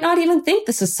 You might not even think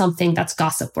this is something that's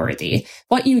gossip worthy.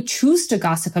 What you choose to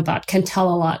gossip about can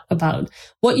tell a lot about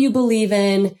what you believe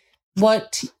in,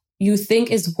 what you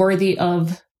think is worthy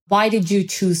of. Why did you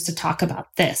choose to talk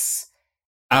about this?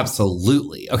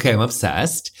 Absolutely. Okay, I'm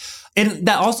obsessed. And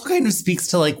that also kind of speaks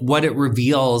to like what it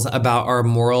reveals about our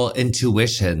moral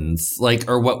intuitions, like,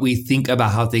 or what we think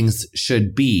about how things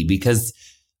should be. Because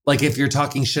like if you're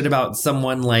talking shit about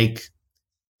someone, like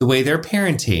the way they're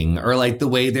parenting or like the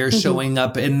way they're showing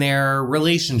up in their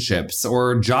relationships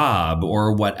or job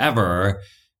or whatever,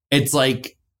 it's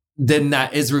like, then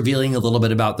that is revealing a little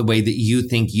bit about the way that you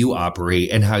think you operate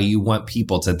and how you want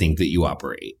people to think that you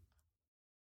operate.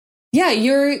 Yeah,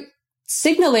 you're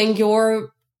signaling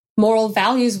your moral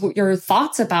values, your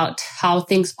thoughts about how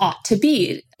things ought to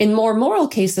be. In more moral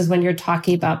cases, when you're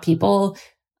talking about people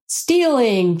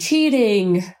stealing,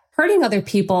 cheating, hurting other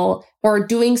people, or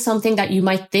doing something that you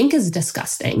might think is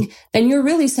disgusting, then you're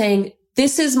really saying,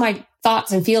 this is my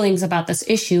thoughts and feelings about this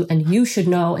issue, and you should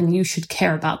know and you should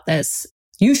care about this.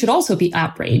 You should also be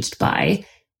outraged by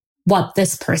what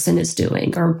this person is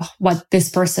doing or what this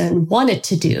person wanted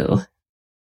to do.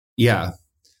 Yeah,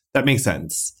 that makes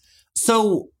sense.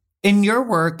 So in your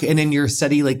work and in your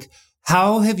study, like,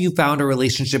 how have you found a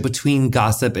relationship between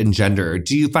gossip and gender?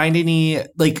 Do you find any,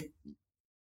 like,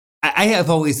 I have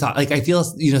always thought, like, I feel,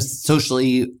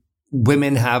 socially,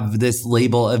 women have this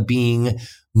label of being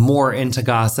more into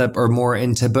gossip or more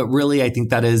into, but really, I think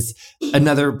that is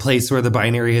another place where the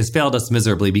binary has failed us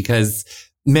miserably because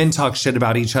men talk shit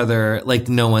about each other like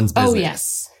no one's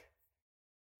business.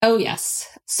 Oh, yes.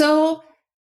 So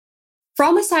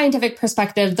from a scientific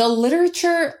perspective, the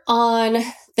literature on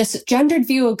this gendered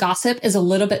view of gossip is a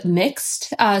little bit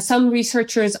mixed. Some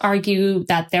researchers argue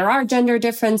that there are gender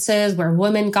differences where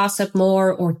women gossip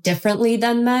more or differently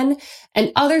than men,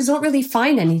 and others don't really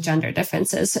find any gender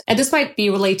differences. And this might be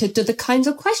related to the kinds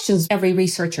of questions every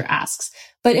researcher asks.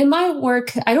 But in my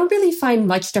work, I don't really find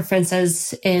much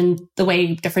differences in the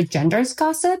way different genders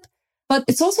gossip. But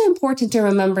it's also important to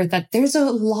remember that there's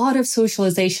a lot of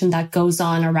socialization that goes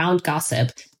on around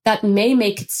gossip that may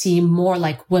make it seem more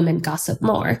like women gossip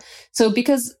more. So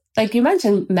because, like you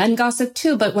mentioned, men gossip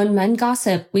too, but when men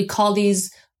gossip, we call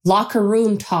these locker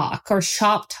room talk or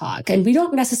shop talk, and we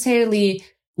don't necessarily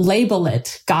label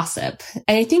it gossip.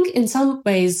 And I think in some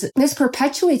ways, this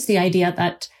perpetuates the idea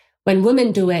that when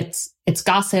women do it, it's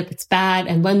gossip, it's bad.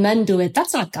 And when men do it,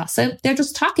 that's not gossip. They're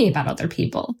just talking about other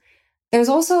people. There's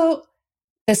also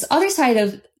this other side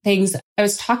of things. I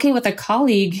was talking with a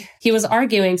colleague. He was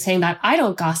arguing, saying that I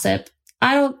don't gossip.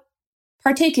 I don't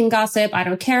partake in gossip. I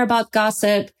don't care about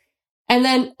gossip. And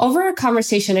then over a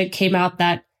conversation, it came out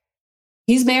that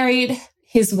he's married.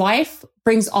 His wife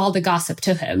brings all the gossip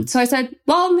to him. So I said,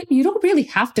 well, you don't really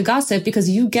have to gossip because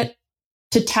you get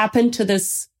to tap into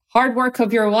this hard work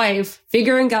of your wife,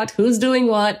 figuring out who's doing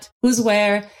what, who's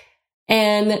where.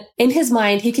 And in his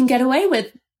mind, he can get away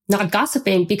with not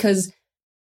gossiping because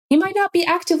he might not be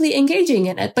actively engaging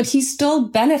in it, but he still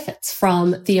benefits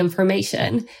from the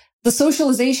information. The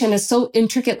socialization is so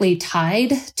intricately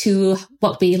tied to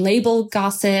what we label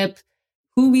gossip,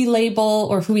 who we label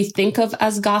or who we think of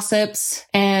as gossips,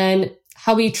 and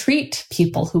how we treat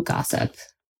people who gossip.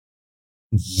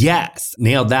 Yes,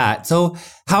 nailed that. So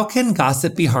how can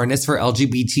gossip be harnessed for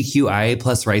LGBTQIA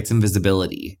plus rights and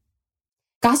visibility?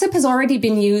 Gossip has already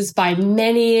been used by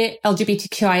many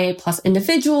LGBTQIA plus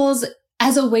individuals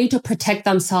as a way to protect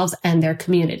themselves and their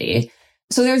community.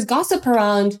 So there's gossip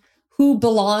around who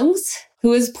belongs,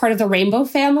 who is part of the rainbow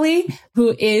family,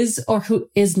 who is or who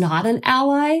is not an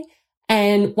ally,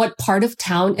 and what part of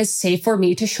town is safe for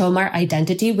me to show my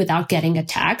identity without getting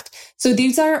attacked. So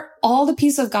these are all the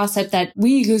pieces of gossip that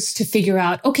we use to figure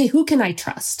out, okay, who can I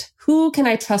trust? Who can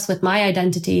I trust with my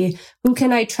identity? Who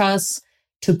can I trust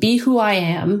to be who I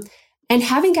am? And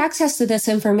having access to this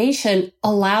information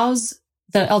allows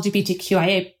the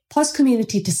LGBTQIA plus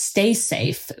community to stay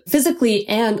safe physically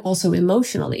and also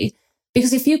emotionally.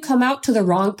 Because if you come out to the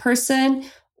wrong person,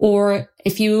 or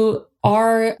if you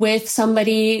are with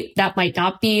somebody that might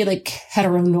not be like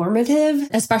heteronormative,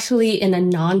 especially in a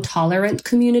non-tolerant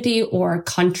community or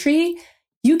country,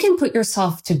 you can put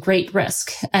yourself to great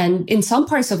risk, and in some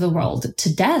parts of the world,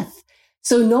 to death.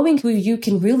 So knowing who you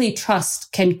can really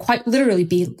trust can quite literally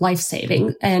be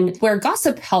life-saving. And where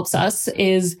gossip helps us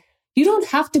is you don't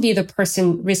have to be the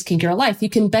person risking your life. You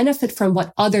can benefit from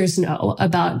what others know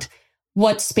about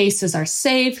what spaces are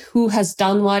safe, who has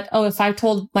done what. Oh, if I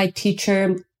told my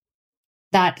teacher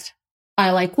that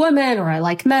I like women or I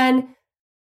like men,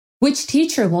 which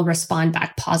teacher will respond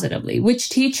back positively? Which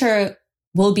teacher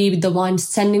will be the one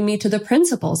sending me to the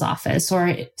principal's office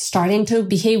or starting to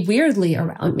behave weirdly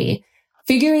around me?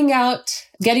 Figuring out,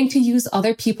 getting to use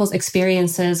other people's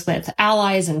experiences with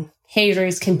allies and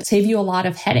haters can save you a lot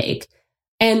of headache.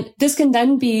 And this can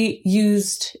then be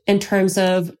used in terms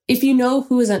of if you know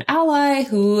who is an ally,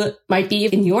 who might be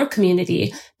in your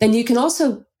community, then you can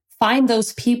also find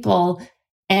those people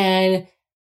and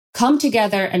come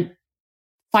together and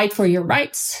fight for your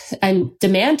rights and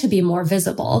demand to be more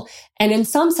visible. And in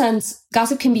some sense,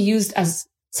 gossip can be used as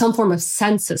some form of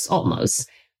census almost.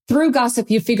 Through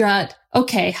gossip, you figure out,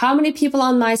 okay, how many people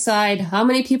on my side? How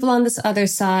many people on this other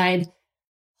side?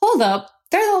 Hold up,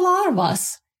 there's a lot of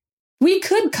us. We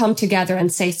could come together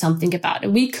and say something about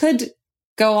it. We could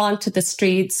go onto the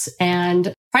streets,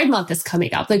 and Pride Month is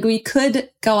coming up. Like, we could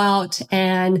go out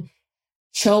and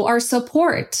show our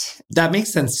support. That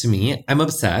makes sense to me. I'm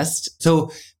obsessed. So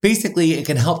basically, it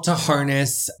can help to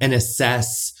harness and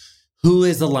assess who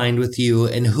is aligned with you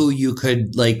and who you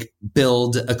could like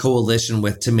build a coalition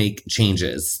with to make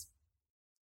changes,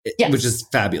 Yes. Which is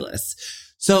fabulous.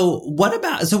 So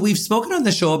we've spoken on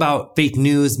the show about fake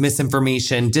news,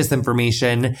 misinformation,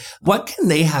 disinformation. What can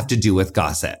they have to do with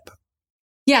gossip?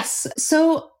 Yes.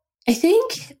 So I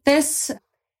think this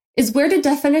is where the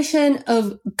definition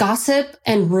of gossip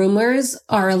and rumors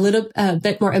are a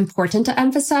bit more important to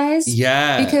emphasize.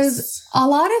 Yes. Because a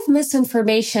lot of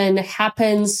misinformation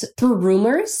happens through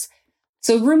rumors.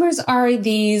 So rumors are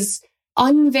these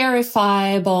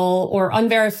unverifiable or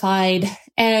unverified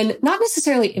and not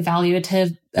necessarily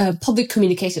evaluative public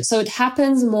communication. So it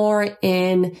happens more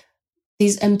in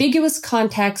these ambiguous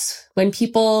contexts when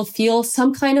people feel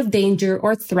some kind of danger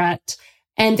or threat,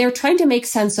 and they're trying to make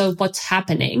sense of what's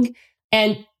happening.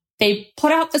 And they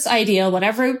put out this idea,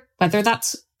 whether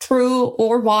that's true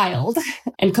or wild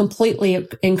and completely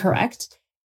incorrect.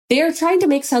 They're trying to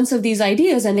make sense of these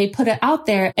ideas and they put it out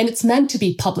there, and it's meant to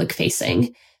be public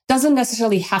facing. Doesn't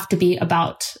necessarily have to be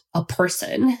about a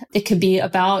person. It could be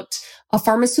about a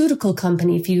pharmaceutical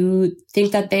company if you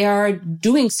think that they are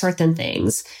doing certain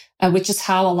things, which is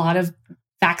how a lot of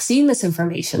vaccine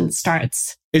misinformation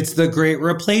starts. It's the great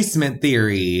replacement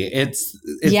theory. It's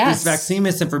this vaccine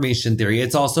misinformation theory.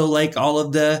 It's also like all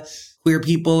of the queer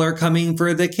people are coming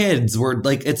for the kids. We're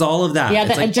like, it's all of that. Yeah,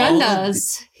 it's the like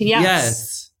agendas.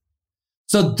 Yes.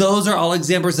 So those are all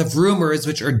examples of rumors,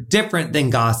 which are different than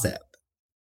gossip.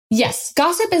 Yes.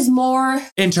 Gossip is more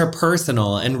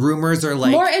interpersonal, and rumors are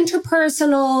like more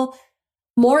interpersonal,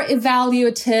 more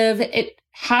evaluative. It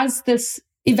has this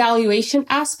evaluation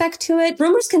aspect to it.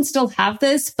 Rumors can still have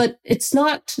this, but it's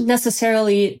not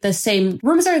necessarily the same.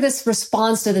 Rumors are this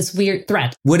response to this weird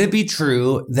threat. Would it be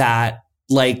true that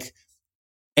like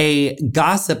a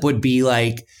gossip would be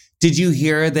like, did you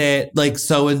hear that like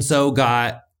so-and-so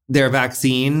got their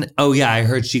vaccine? Oh yeah, I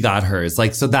heard she got hers.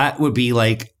 Like, so that would be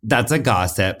like, that's a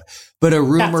gossip. But a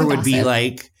rumor would be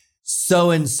like,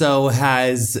 so-and-so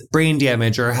has brain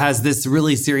damage or has this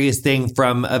really serious thing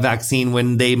from a vaccine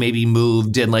when they maybe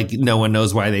moved, and like no one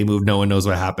knows why they moved. No one knows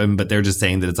what happened, but they're just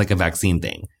saying that it's like a vaccine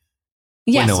thing.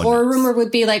 Yes. Or a rumor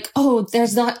would be like, oh,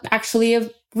 there's not actually a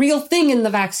real thing in the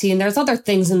vaccine. There's other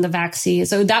things in the vaccine.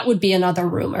 So that would be another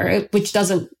rumor, which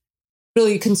doesn't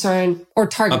really concern or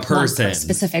target a person, a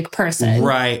specific person.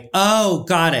 Right. Oh,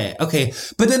 got it. Okay.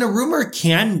 But then a rumor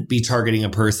can be targeting a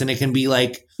person. It can be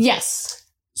like, yes,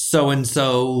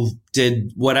 so-and-so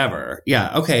did whatever.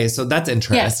 Yeah. Okay. So that's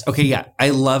interesting. Yes. Okay. Yeah.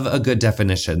 I love a good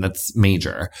definition. That's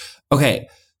major. Okay.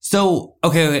 So,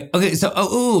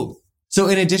 So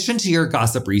in addition to your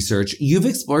gossip research, you've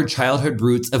explored childhood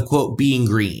roots of, quote, being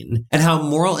green and how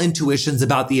moral intuitions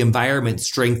about the environment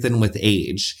strengthen with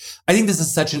age. I think this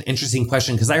is such an interesting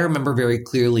question because I remember very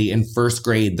clearly in first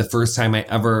grade, the first time I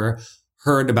ever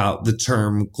heard about the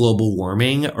term global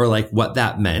warming or like what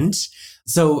that meant.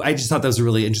 So I just thought that was a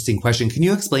really interesting question. Can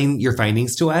you explain your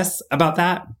findings to us about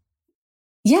that?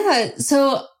 Yeah.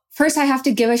 So first, I have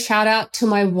to give a shout out to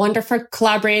my wonderful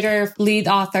collaborator, lead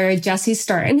author, Jessie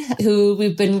Stern, who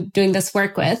we've been doing this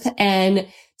work with. And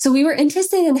so we were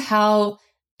interested in how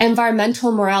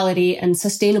environmental morality and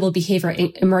sustainable behavior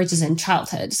emerges in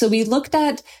childhood. So we looked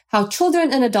at how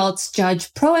children and adults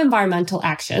judge pro-environmental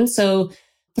action. So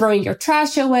throwing your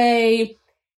trash away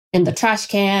in the trash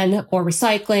can or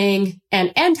recycling,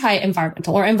 and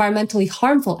anti-environmental or environmentally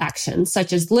harmful actions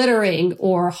such as littering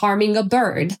or harming a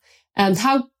bird, and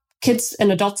how kids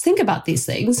and adults think about these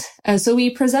things. So we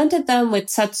presented them with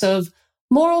sets of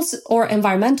morals or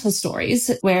environmental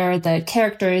stories where the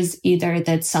characters either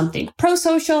did something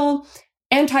pro-social,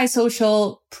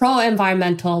 anti-social,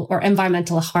 pro-environmental, or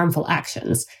environmental harmful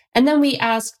actions. And then we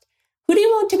asked, who do you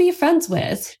want to be friends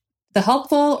with? The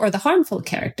helpful or the harmful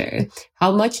character?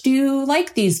 How much do you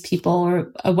like these people?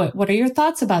 Or what are your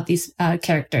thoughts about these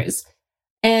characters?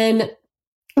 And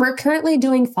we're currently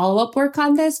doing follow-up work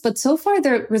on this, but so far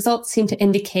the results seem to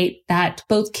indicate that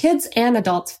both kids and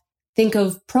adults think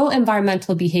of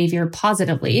pro-environmental behavior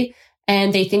positively,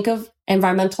 and they think of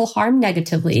environmental harm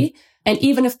negatively. And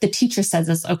even if the teacher says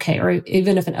it's okay, or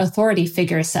even if an authority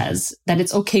figure says that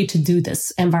it's okay to do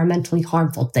this environmentally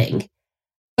harmful thing.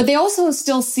 But they also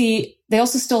still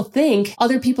think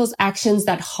other people's actions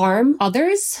that harm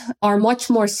others are much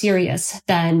more serious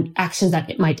than actions that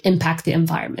it might impact the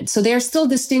environment. So they're still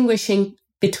distinguishing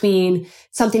between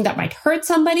something that might hurt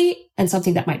somebody and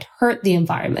something that might hurt the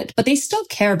environment, but they still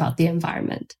care about the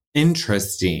environment.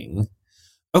 Interesting.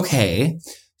 Okay.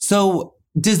 So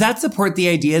does that support the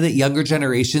idea that younger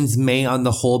generations may, on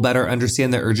the whole, better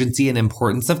understand the urgency and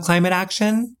importance of climate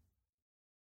action?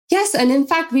 Yes. And in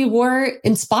fact, we were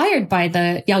inspired by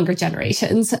the younger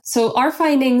generations. So our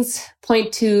findings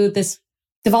point to this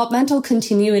developmental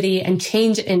continuity and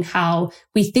change in how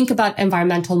we think about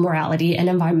environmental morality and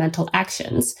environmental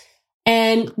actions.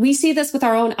 And we see this with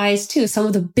our own eyes too. Some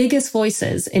of the biggest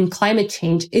voices in climate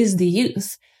change is the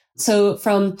youth. So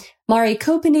from Mari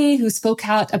Kopeny, who spoke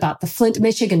out about the Flint,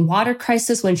 Michigan water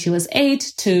crisis when she was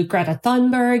 8, to Greta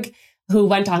Thunberg, who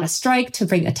went on a strike to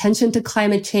bring attention to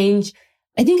climate change.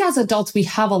 I think as adults, we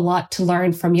have a lot to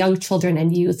learn from young children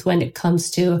and youth when it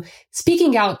comes to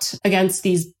speaking out against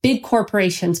these big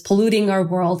corporations polluting our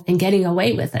world and getting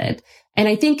away with it. And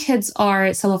I think kids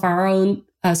are some of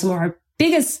our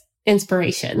biggest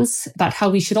inspirations about how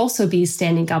we should also be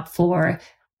standing up for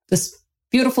this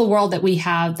beautiful world that we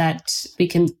have that we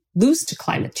can lose to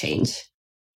climate change.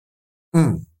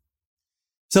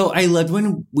 So I loved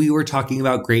when we were talking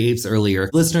about gray apes earlier.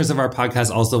 Listeners of our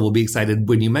podcast also will be excited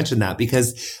when you mentioned that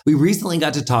because we recently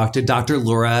got to talk to Dr.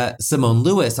 Laura Simone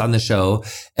Lewis on the show,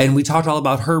 and we talked all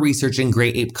about her research in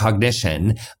gray ape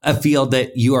cognition, a field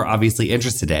that you are obviously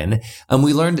interested in. And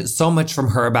we learned so much from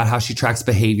her about how she tracks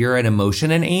behavior and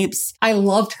emotion in apes. I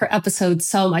loved her episode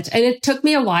so much. And it took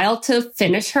me a while to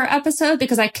finish her episode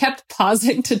because I kept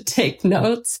pausing to take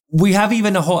notes. We have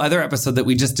even a whole other episode that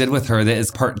we just did with her that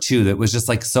is part 2 that was just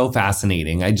like so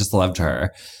fascinating. I just loved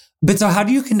her. But so how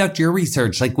do you conduct your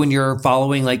research? Like when you're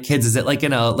following like kids, is it like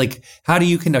how do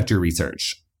you conduct your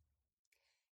research?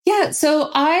 Yeah,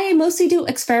 so I mostly do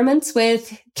experiments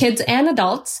with kids and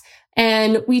adults,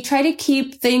 and we try to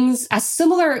keep things as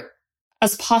similar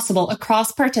as possible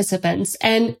across participants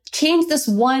and change this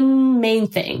one main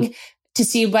thing to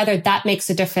see whether that makes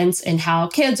a difference in how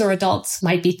kids or adults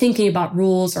might be thinking about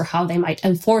rules or how they might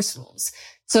enforce rules.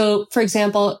 So, for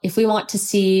example, if we want to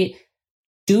see,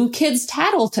 do kids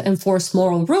tattle to enforce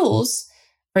moral rules?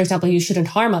 For example, you shouldn't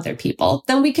harm other people.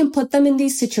 Then we can put them in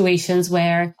these situations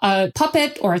where a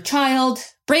puppet or a child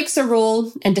breaks a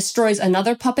rule and destroys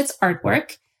another puppet's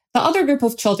artwork. The other group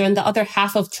of children, the other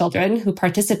half of children who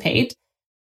participate,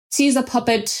 sees a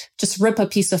puppet just rip a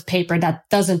piece of paper that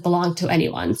doesn't belong to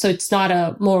anyone. So it's not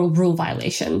a moral rule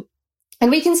violation. And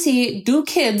we can see, do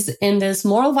kids in this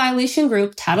moral violation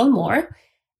group tattle more?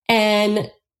 And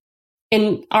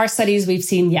in our studies, we've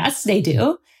seen, yes, they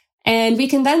do. And we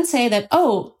can then say that,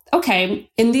 oh, okay,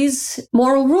 in these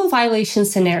moral rule violation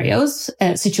scenarios,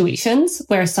 situations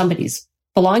where somebody's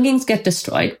belongings get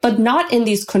destroyed, but not in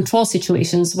these control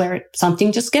situations where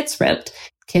something just gets ripped,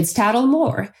 kids tattle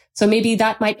more. So maybe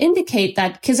that might indicate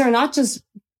that kids are not just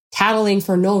tattling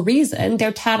for no reason.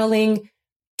 They're tattling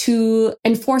to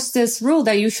enforce this rule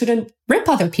that you shouldn't rip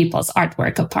other people's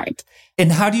artwork apart.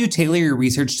 And how do you tailor your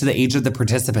research to the age of the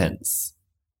participants?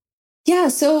 Yeah,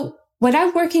 so when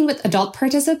I'm working with adult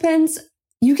participants,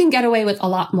 you can get away with a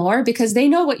lot more because they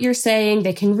know what you're saying.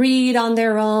 They can read on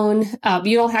their own.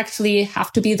 You don't actually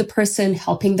have to be the person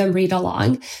helping them read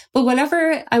along. But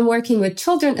whenever I'm working with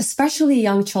children, especially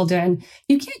young children,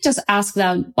 you can't just ask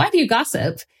them, why do you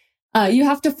gossip? You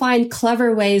have to find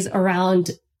clever ways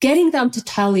around getting them to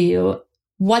tell you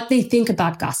what they think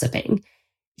about gossiping,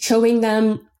 showing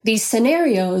them these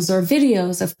scenarios or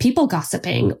videos of people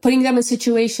gossiping, putting them in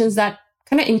situations that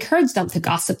kind of encourage them to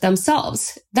gossip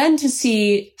themselves, then to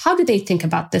see how do they think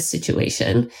about this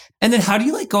situation. And then how do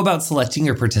you go about selecting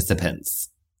your participants?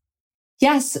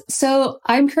 Yes. So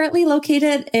I'm currently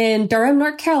located in Durham,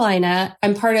 North Carolina.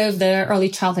 I'm part of the Early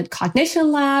Childhood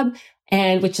Cognition Lab,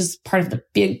 and which is part of the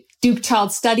big Duke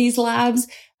Child Studies labs,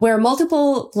 where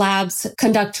multiple labs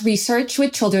conduct research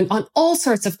with children on all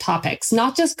sorts of topics,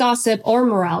 not just gossip or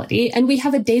morality. And we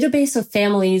have a database of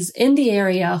families in the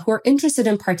area who are interested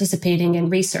in participating in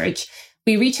research.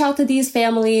 We reach out to these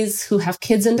families who have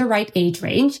kids in the right age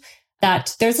range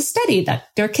that there's a study that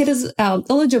their kid is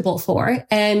eligible for.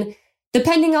 And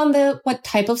depending on what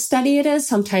type of study it is,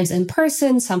 sometimes in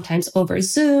person, sometimes over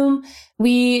Zoom,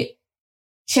 we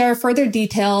share further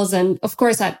details. And of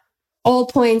course, at all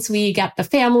points, we get the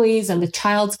families and the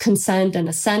child's consent and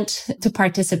assent to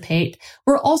participate.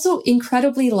 We're also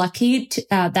incredibly lucky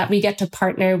that we get to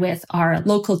partner with our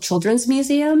local children's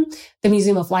museum, the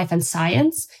Museum of Life and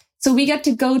Science. So we get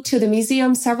to go to the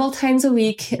museum several times a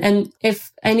week. And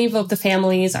if any of the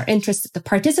families are interested to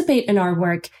participate in our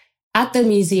work at the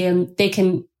museum, they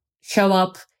can show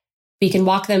up. We can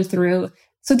walk them through.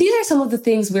 So these are some of the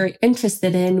things we're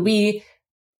interested in.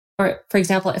 For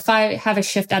example, if I have a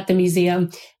shift at the museum,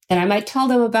 then I might tell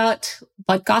them about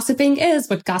what gossiping is,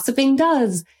 what gossiping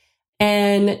does,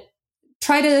 and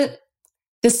try to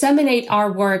disseminate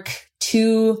our work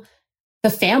to the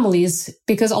families,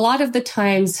 because a lot of the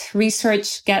times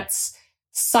research gets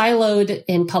siloed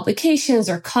in publications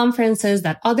or conferences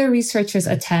that other researchers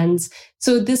attend.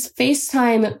 So this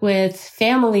FaceTime with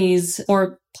families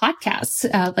or podcasts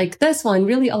like this one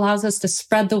really allows us to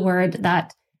spread the word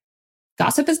that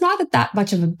gossip is not that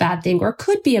much of a bad thing, or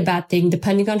could be a bad thing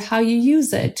depending on how you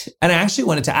use it. And I actually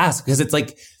wanted to ask, because it's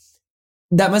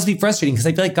that must be frustrating, because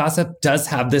I feel like gossip does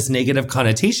have this negative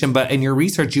connotation, but in your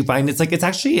research, you find it's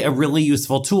actually a really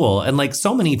useful tool. And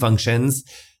so many functions,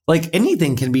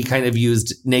 anything can be kind of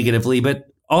used negatively, but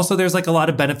also there's a lot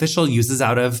of beneficial uses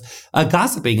out of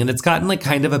gossiping, and it's gotten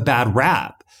kind of a bad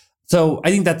rap. So I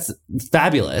think that's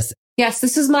fabulous. Yes,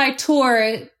 this is my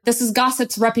tour. This is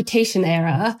gossip's reputation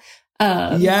era.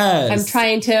 Yes. I'm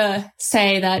trying to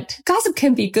say that gossip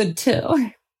can be good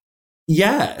too.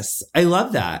 Yes, I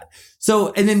love that.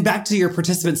 So, and then back to your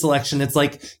participant selection, it's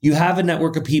like you have a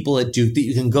network of people at Duke that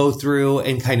you can go through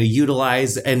and kind of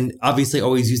utilize, and obviously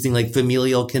always using like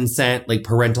familial consent, like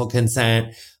parental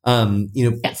consent.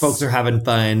 Yes. Folks are having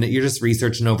fun. You're just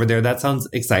researching over there. That sounds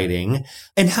exciting.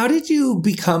 And how did you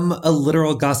become a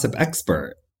literal gossip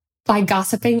expert? By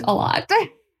gossiping a lot.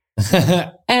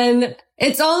 And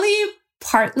it's only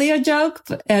partly a joke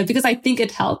because I think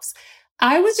it helps.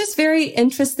 I was just very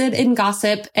interested in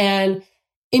gossip, and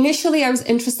initially, I was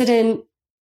interested in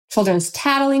children's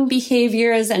tattling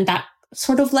behaviors, and that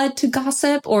sort of led to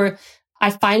gossip, or I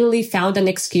finally found an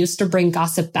excuse to bring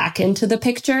gossip back into the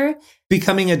picture.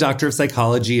 Becoming a doctor of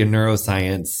psychology and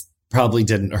neuroscience probably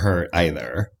didn't hurt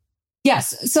either.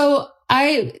 Yes. So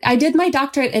I did my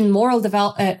doctorate in moral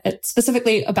development,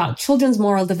 specifically about children's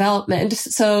moral development.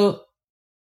 So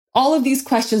all of these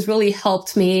questions really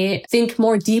helped me think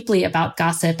more deeply about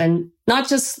gossip and not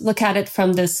just look at it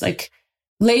from this like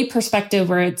lay perspective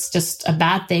where it's just a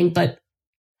bad thing, but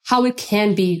how it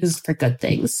can be used for good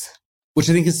things. Which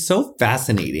I think is so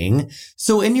fascinating.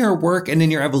 So in your work and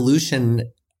in your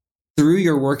evolution through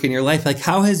your work in your life, like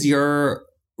how has your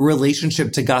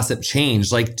relationship to gossip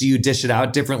changed? Like, do you dish it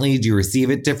out differently? Do you receive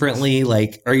it differently?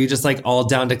 Like, are you just like all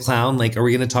down to clown? Like, are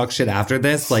we going to talk shit after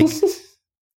this? Like,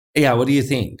 yeah, what do you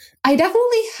think? I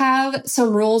definitely have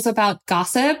some rules about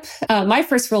gossip. My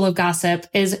first rule of gossip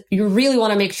is you really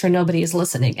want to make sure nobody is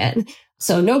listening in.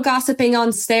 So no gossiping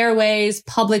on stairways,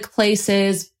 public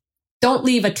places. Don't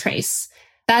leave a trace.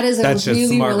 That is a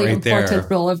really important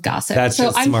rule of gossip. That's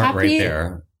just smart right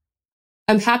there.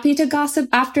 I'm happy to gossip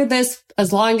after this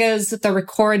as long as the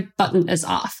record button is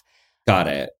off. Got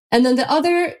it. And then the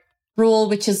other rule,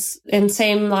 which is in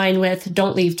same line with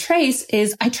don't leave trace,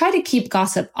 is I try to keep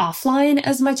gossip offline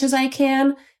as much as I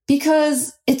can,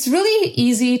 because it's really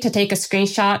easy to take a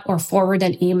screenshot or forward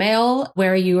an email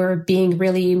where you are being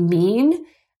really mean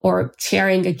or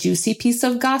sharing a juicy piece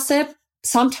of gossip,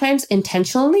 sometimes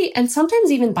intentionally and sometimes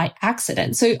even by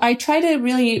accident. So I try to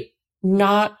really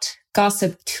not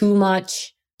gossip too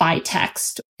much by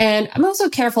text. And I'm also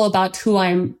careful about who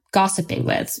I'm gossiping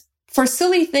with. For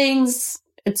silly things,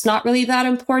 it's not really that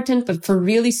important, but for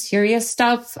really serious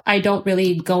stuff, I don't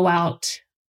really go out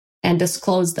and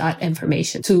disclose that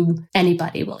information to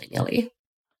anybody willy-nilly.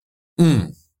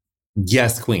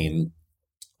 Yes, queen.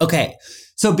 Okay.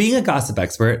 So being a gossip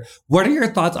expert, what are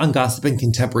your thoughts on gossip in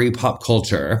contemporary pop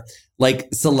culture?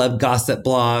 Like celeb gossip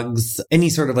blogs,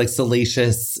 any sort of like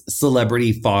salacious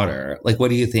celebrity fodder? Like, what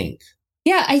do you think?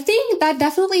 Yeah, I think that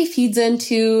definitely feeds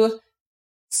into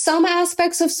some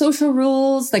aspects of social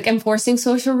rules, like enforcing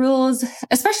social rules,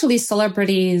 especially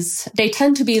celebrities. They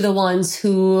tend to be the ones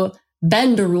who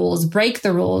bend the rules, break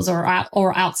the rules, or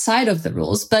outside of the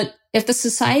rules. But if the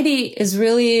society is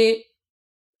really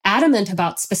adamant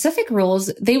about specific rules,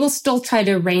 they will still try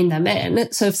to rein them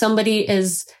in. So if somebody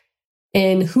is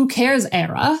in who cares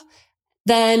era,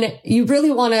 then you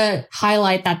really want to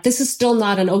highlight that this is still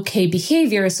not an okay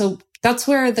behavior. So that's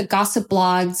where the gossip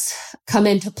blogs come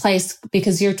into place,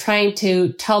 because you're trying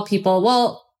to tell people,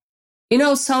 well, you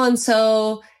know,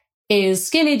 so-and-so is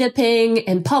skinny dipping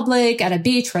in public at a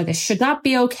beach where this should not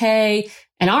be okay.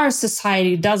 And our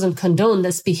society doesn't condone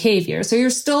this behavior. So you're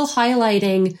still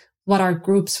highlighting what our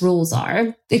group's rules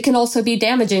are. It can also be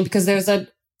damaging because there's a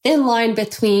thin line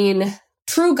between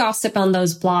true gossip on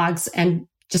those blogs and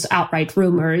just outright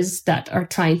rumors that are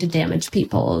trying to damage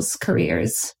people's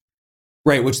careers.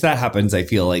 Right, which that happens, I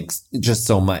feel like, just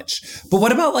so much. But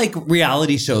what about like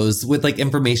reality shows with like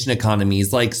information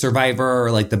economies, like Survivor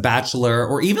or like The Bachelor,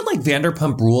 or even like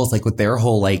Vanderpump Rules, like with their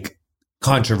whole like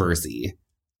controversy?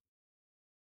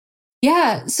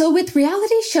 Yeah, so with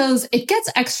reality shows, it gets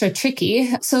extra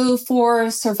tricky. So for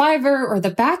Survivor or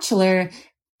The Bachelor,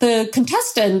 the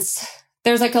contestants,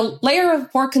 there's like a layer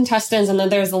of 4 contestants, and then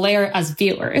there's a layer as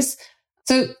viewers.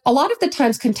 So a lot of the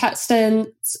times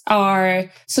contestants are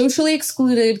socially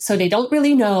excluded, so they don't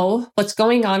really know what's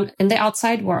going on in the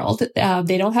outside world.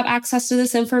 They don't have access to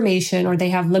this information, or they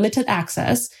have limited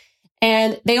access.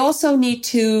 And they also need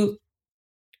to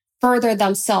further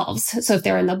themselves. So if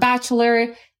they're in The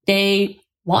Bachelor, they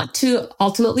want to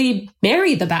ultimately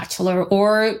marry the bachelor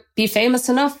or be famous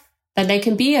enough that they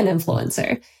can be an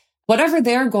influencer. Whatever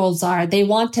their goals are, they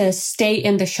want to stay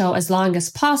in the show as long as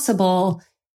possible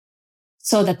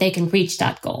so that they can reach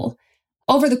that goal.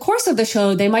 Over the course of the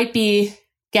show, they might be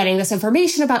getting this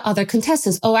information about other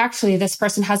contestants. Oh, actually, this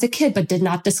person has a kid, but did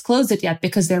not disclose it yet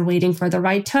because they're waiting for the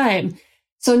right time.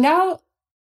 So now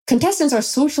contestants are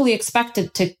socially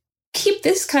expected to keep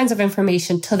this kinds of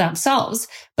information to themselves,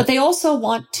 but they also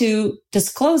want to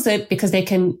disclose it because they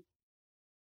can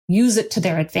use it to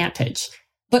their advantage.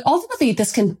 But ultimately,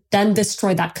 this can then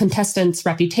destroy that contestant's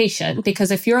reputation, because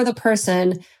if you're the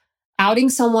person outing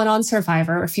someone on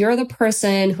Survivor, if you're the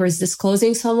person who is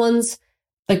disclosing someone's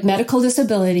like medical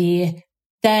disability,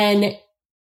 then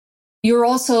you're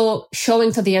also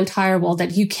showing to the entire world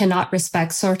that you cannot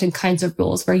respect certain kinds of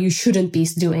rules where you shouldn't be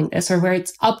doing this, or where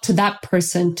it's up to that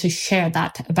person to share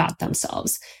that about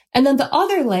themselves. And then the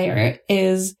other layer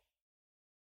is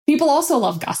people also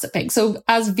love gossiping. So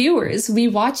as viewers, we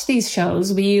watch these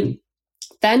shows, we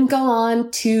then go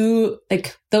on to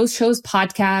like those shows,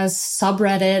 podcasts,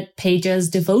 subreddit pages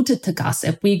devoted to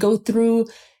gossip. We go through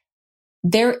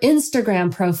their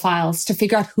Instagram profiles to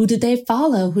figure out who did they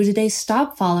follow, who did they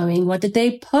stop following, what did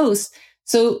they post.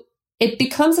 So it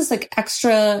becomes this like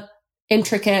extra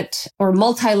intricate or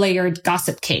multi-layered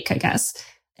gossip cake, I guess.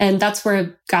 And that's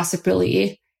where gossip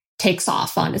really takes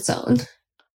off on its own.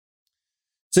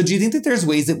 So do you think that there's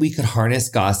ways that we could harness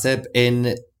gossip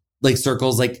in like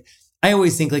circles? Like I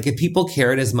always think like if people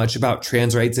cared as much about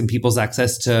trans rights and people's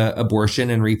access to abortion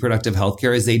and reproductive health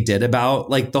care as they did about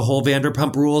like the whole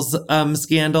Vanderpump Rules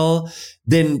scandal,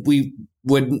 then we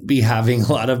wouldn't be having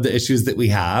a lot of the issues that we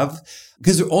have.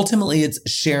 Because ultimately it's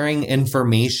sharing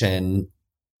information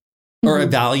or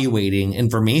evaluating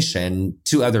information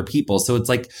to other people. So it's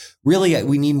like, really,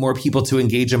 we need more people to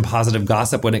engage in positive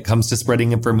gossip when it comes to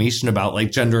spreading information about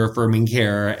like gender affirming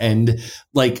care and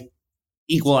like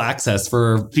equal access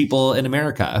for people in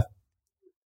America.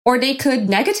 Or they could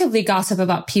negatively gossip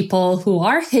about people who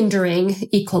are hindering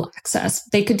equal access.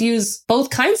 They could use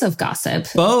both kinds of gossip.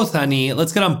 Both, honey.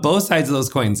 Let's get on both sides of those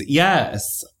coins.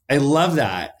 Yes. I love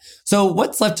that. So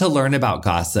what's left to learn about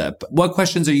gossip? What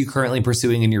questions are you currently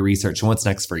pursuing in your research and what's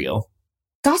next for you?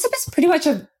 Gossip is pretty much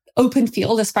an open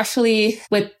field, especially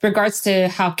with regards to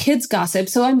how kids gossip.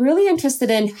 So I'm really interested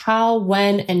in how,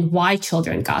 when, and why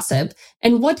children gossip,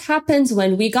 and what happens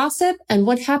when we gossip and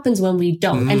what happens when we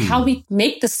don't, and how we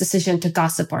make this decision to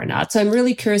gossip or not. So I'm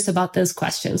really curious about those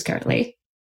questions currently.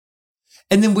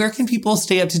 And then where can people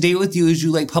stay up to date with you as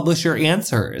you like publish your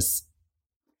answers?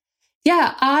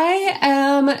 Yeah, I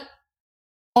am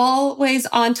always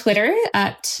on Twitter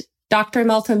at Dr.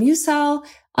 Meltem Yucel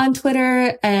on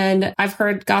Twitter. And I've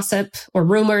heard gossip or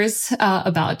rumors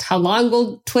about how long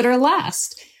will Twitter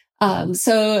last.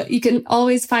 So you can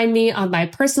always find me on my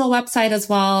personal website as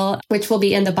well, which will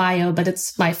be in the bio, but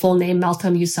it's my full name,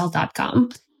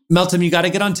 meltemyucel.com. Meltem, you got to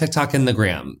get on TikTok and the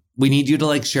gram. We need you to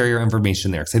like share your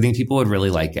information there because I think people would really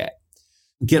like it.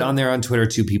 Get on there on Twitter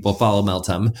too, people. Follow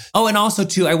Meltem. Oh, and also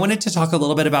too, I wanted to talk a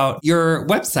little bit about your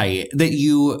website that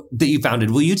you founded.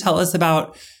 Will you tell us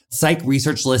about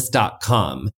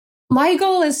psychresearchlist.com? My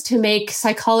goal is to make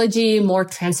psychology more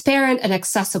transparent and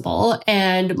accessible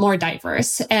and more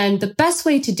diverse. And the best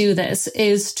way to do this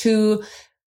is to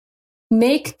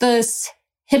make this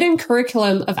hidden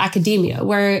curriculum of academia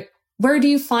where do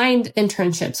you find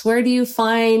internships?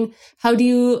 How do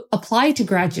you apply to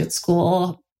graduate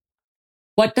school?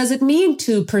 What does it mean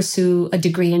to pursue a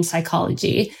degree in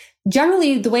psychology?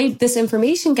 Generally, the way this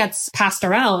information gets passed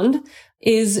around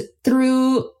is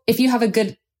through, if you have a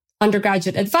good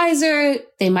undergraduate advisor,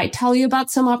 they might tell you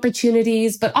about some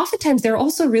opportunities, but oftentimes they're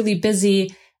also really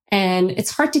busy and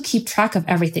it's hard to keep track of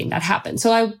everything that happens.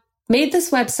 So I made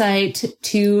this website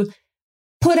to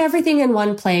put everything in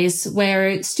one place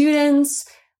where students,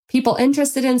 people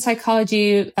interested in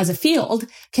psychology as a field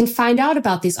can find out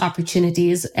about these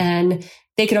opportunities, and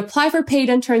they can apply for paid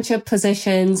internship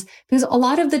positions, because a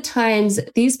lot of the times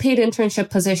these paid internship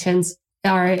positions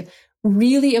are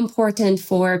really important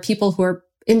for people who are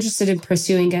interested in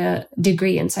pursuing a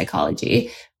degree in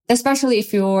psychology, especially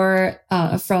if you're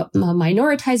from a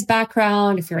minoritized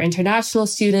background, if you're an international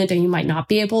student and you might not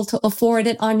be able to afford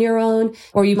it on your own,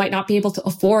 or you might not be able to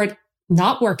afford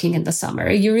not working in the summer.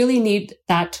 You really need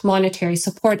that monetary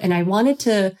support. And I wanted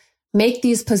to make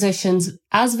these positions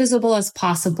as visible as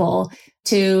possible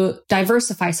to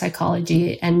diversify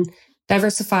psychology and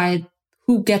diversify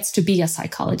who gets to be a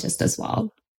psychologist as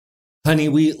well. Honey,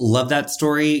 we love that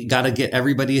story. Got to get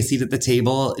everybody a seat at the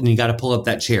table and you got to pull up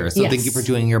that chair. So Thank you for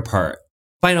doing your part.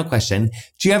 Final question.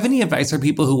 Do you have any advice for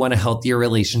people who want a healthier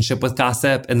relationship with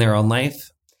gossip in their own life?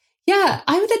 Yeah,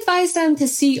 I would advise them to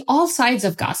see all sides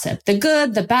of gossip, the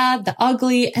good, the bad, the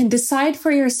ugly, and decide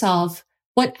for yourself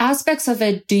what aspects of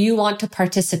it do you want to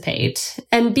participate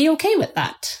and be okay with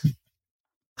that.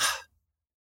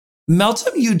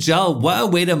 Meltem Yucel, what a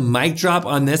way to mic drop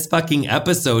on this fucking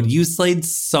episode. You slayed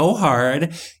so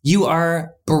hard. You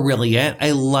are brilliant.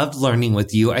 I loved learning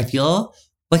with you. I feel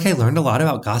like I learned a lot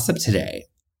about gossip today.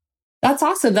 That's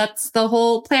awesome. That's the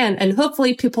whole plan. And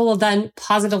hopefully people will then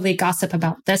positively gossip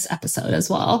about this episode as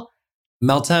well.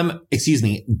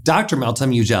 Dr.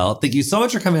 Meltem Yucel, thank you so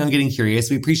much for coming on Getting Curious.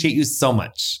 We appreciate you so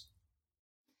much.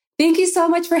 Thank you so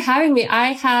much for having me.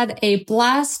 I had a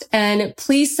blast, and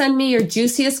please send me your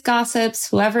juiciest gossips,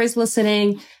 whoever is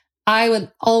listening. I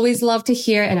would always love to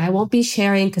hear, and I won't be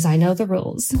sharing because I know the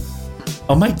rules.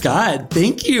 Oh my God,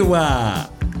 thank you.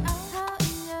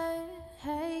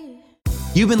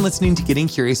 You've been listening to Getting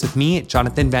Curious with me,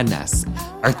 Jonathan Van Ness.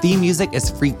 Our theme music is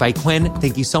Freak by Quinn.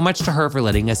 Thank you so much to her for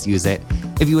letting us use it.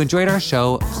 If you enjoyed our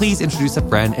show, please introduce a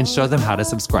friend and show them how to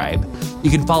subscribe.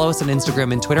 You can follow us on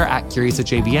Instagram and Twitter at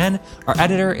CuriousWithJVN. Our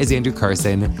editor is Andrew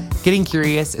Carson. Getting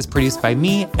Curious is produced by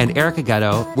me and Erica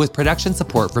Ghetto, with production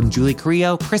support from Julie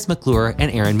Carrillo, Chris McClure, and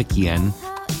Aaron McKeon.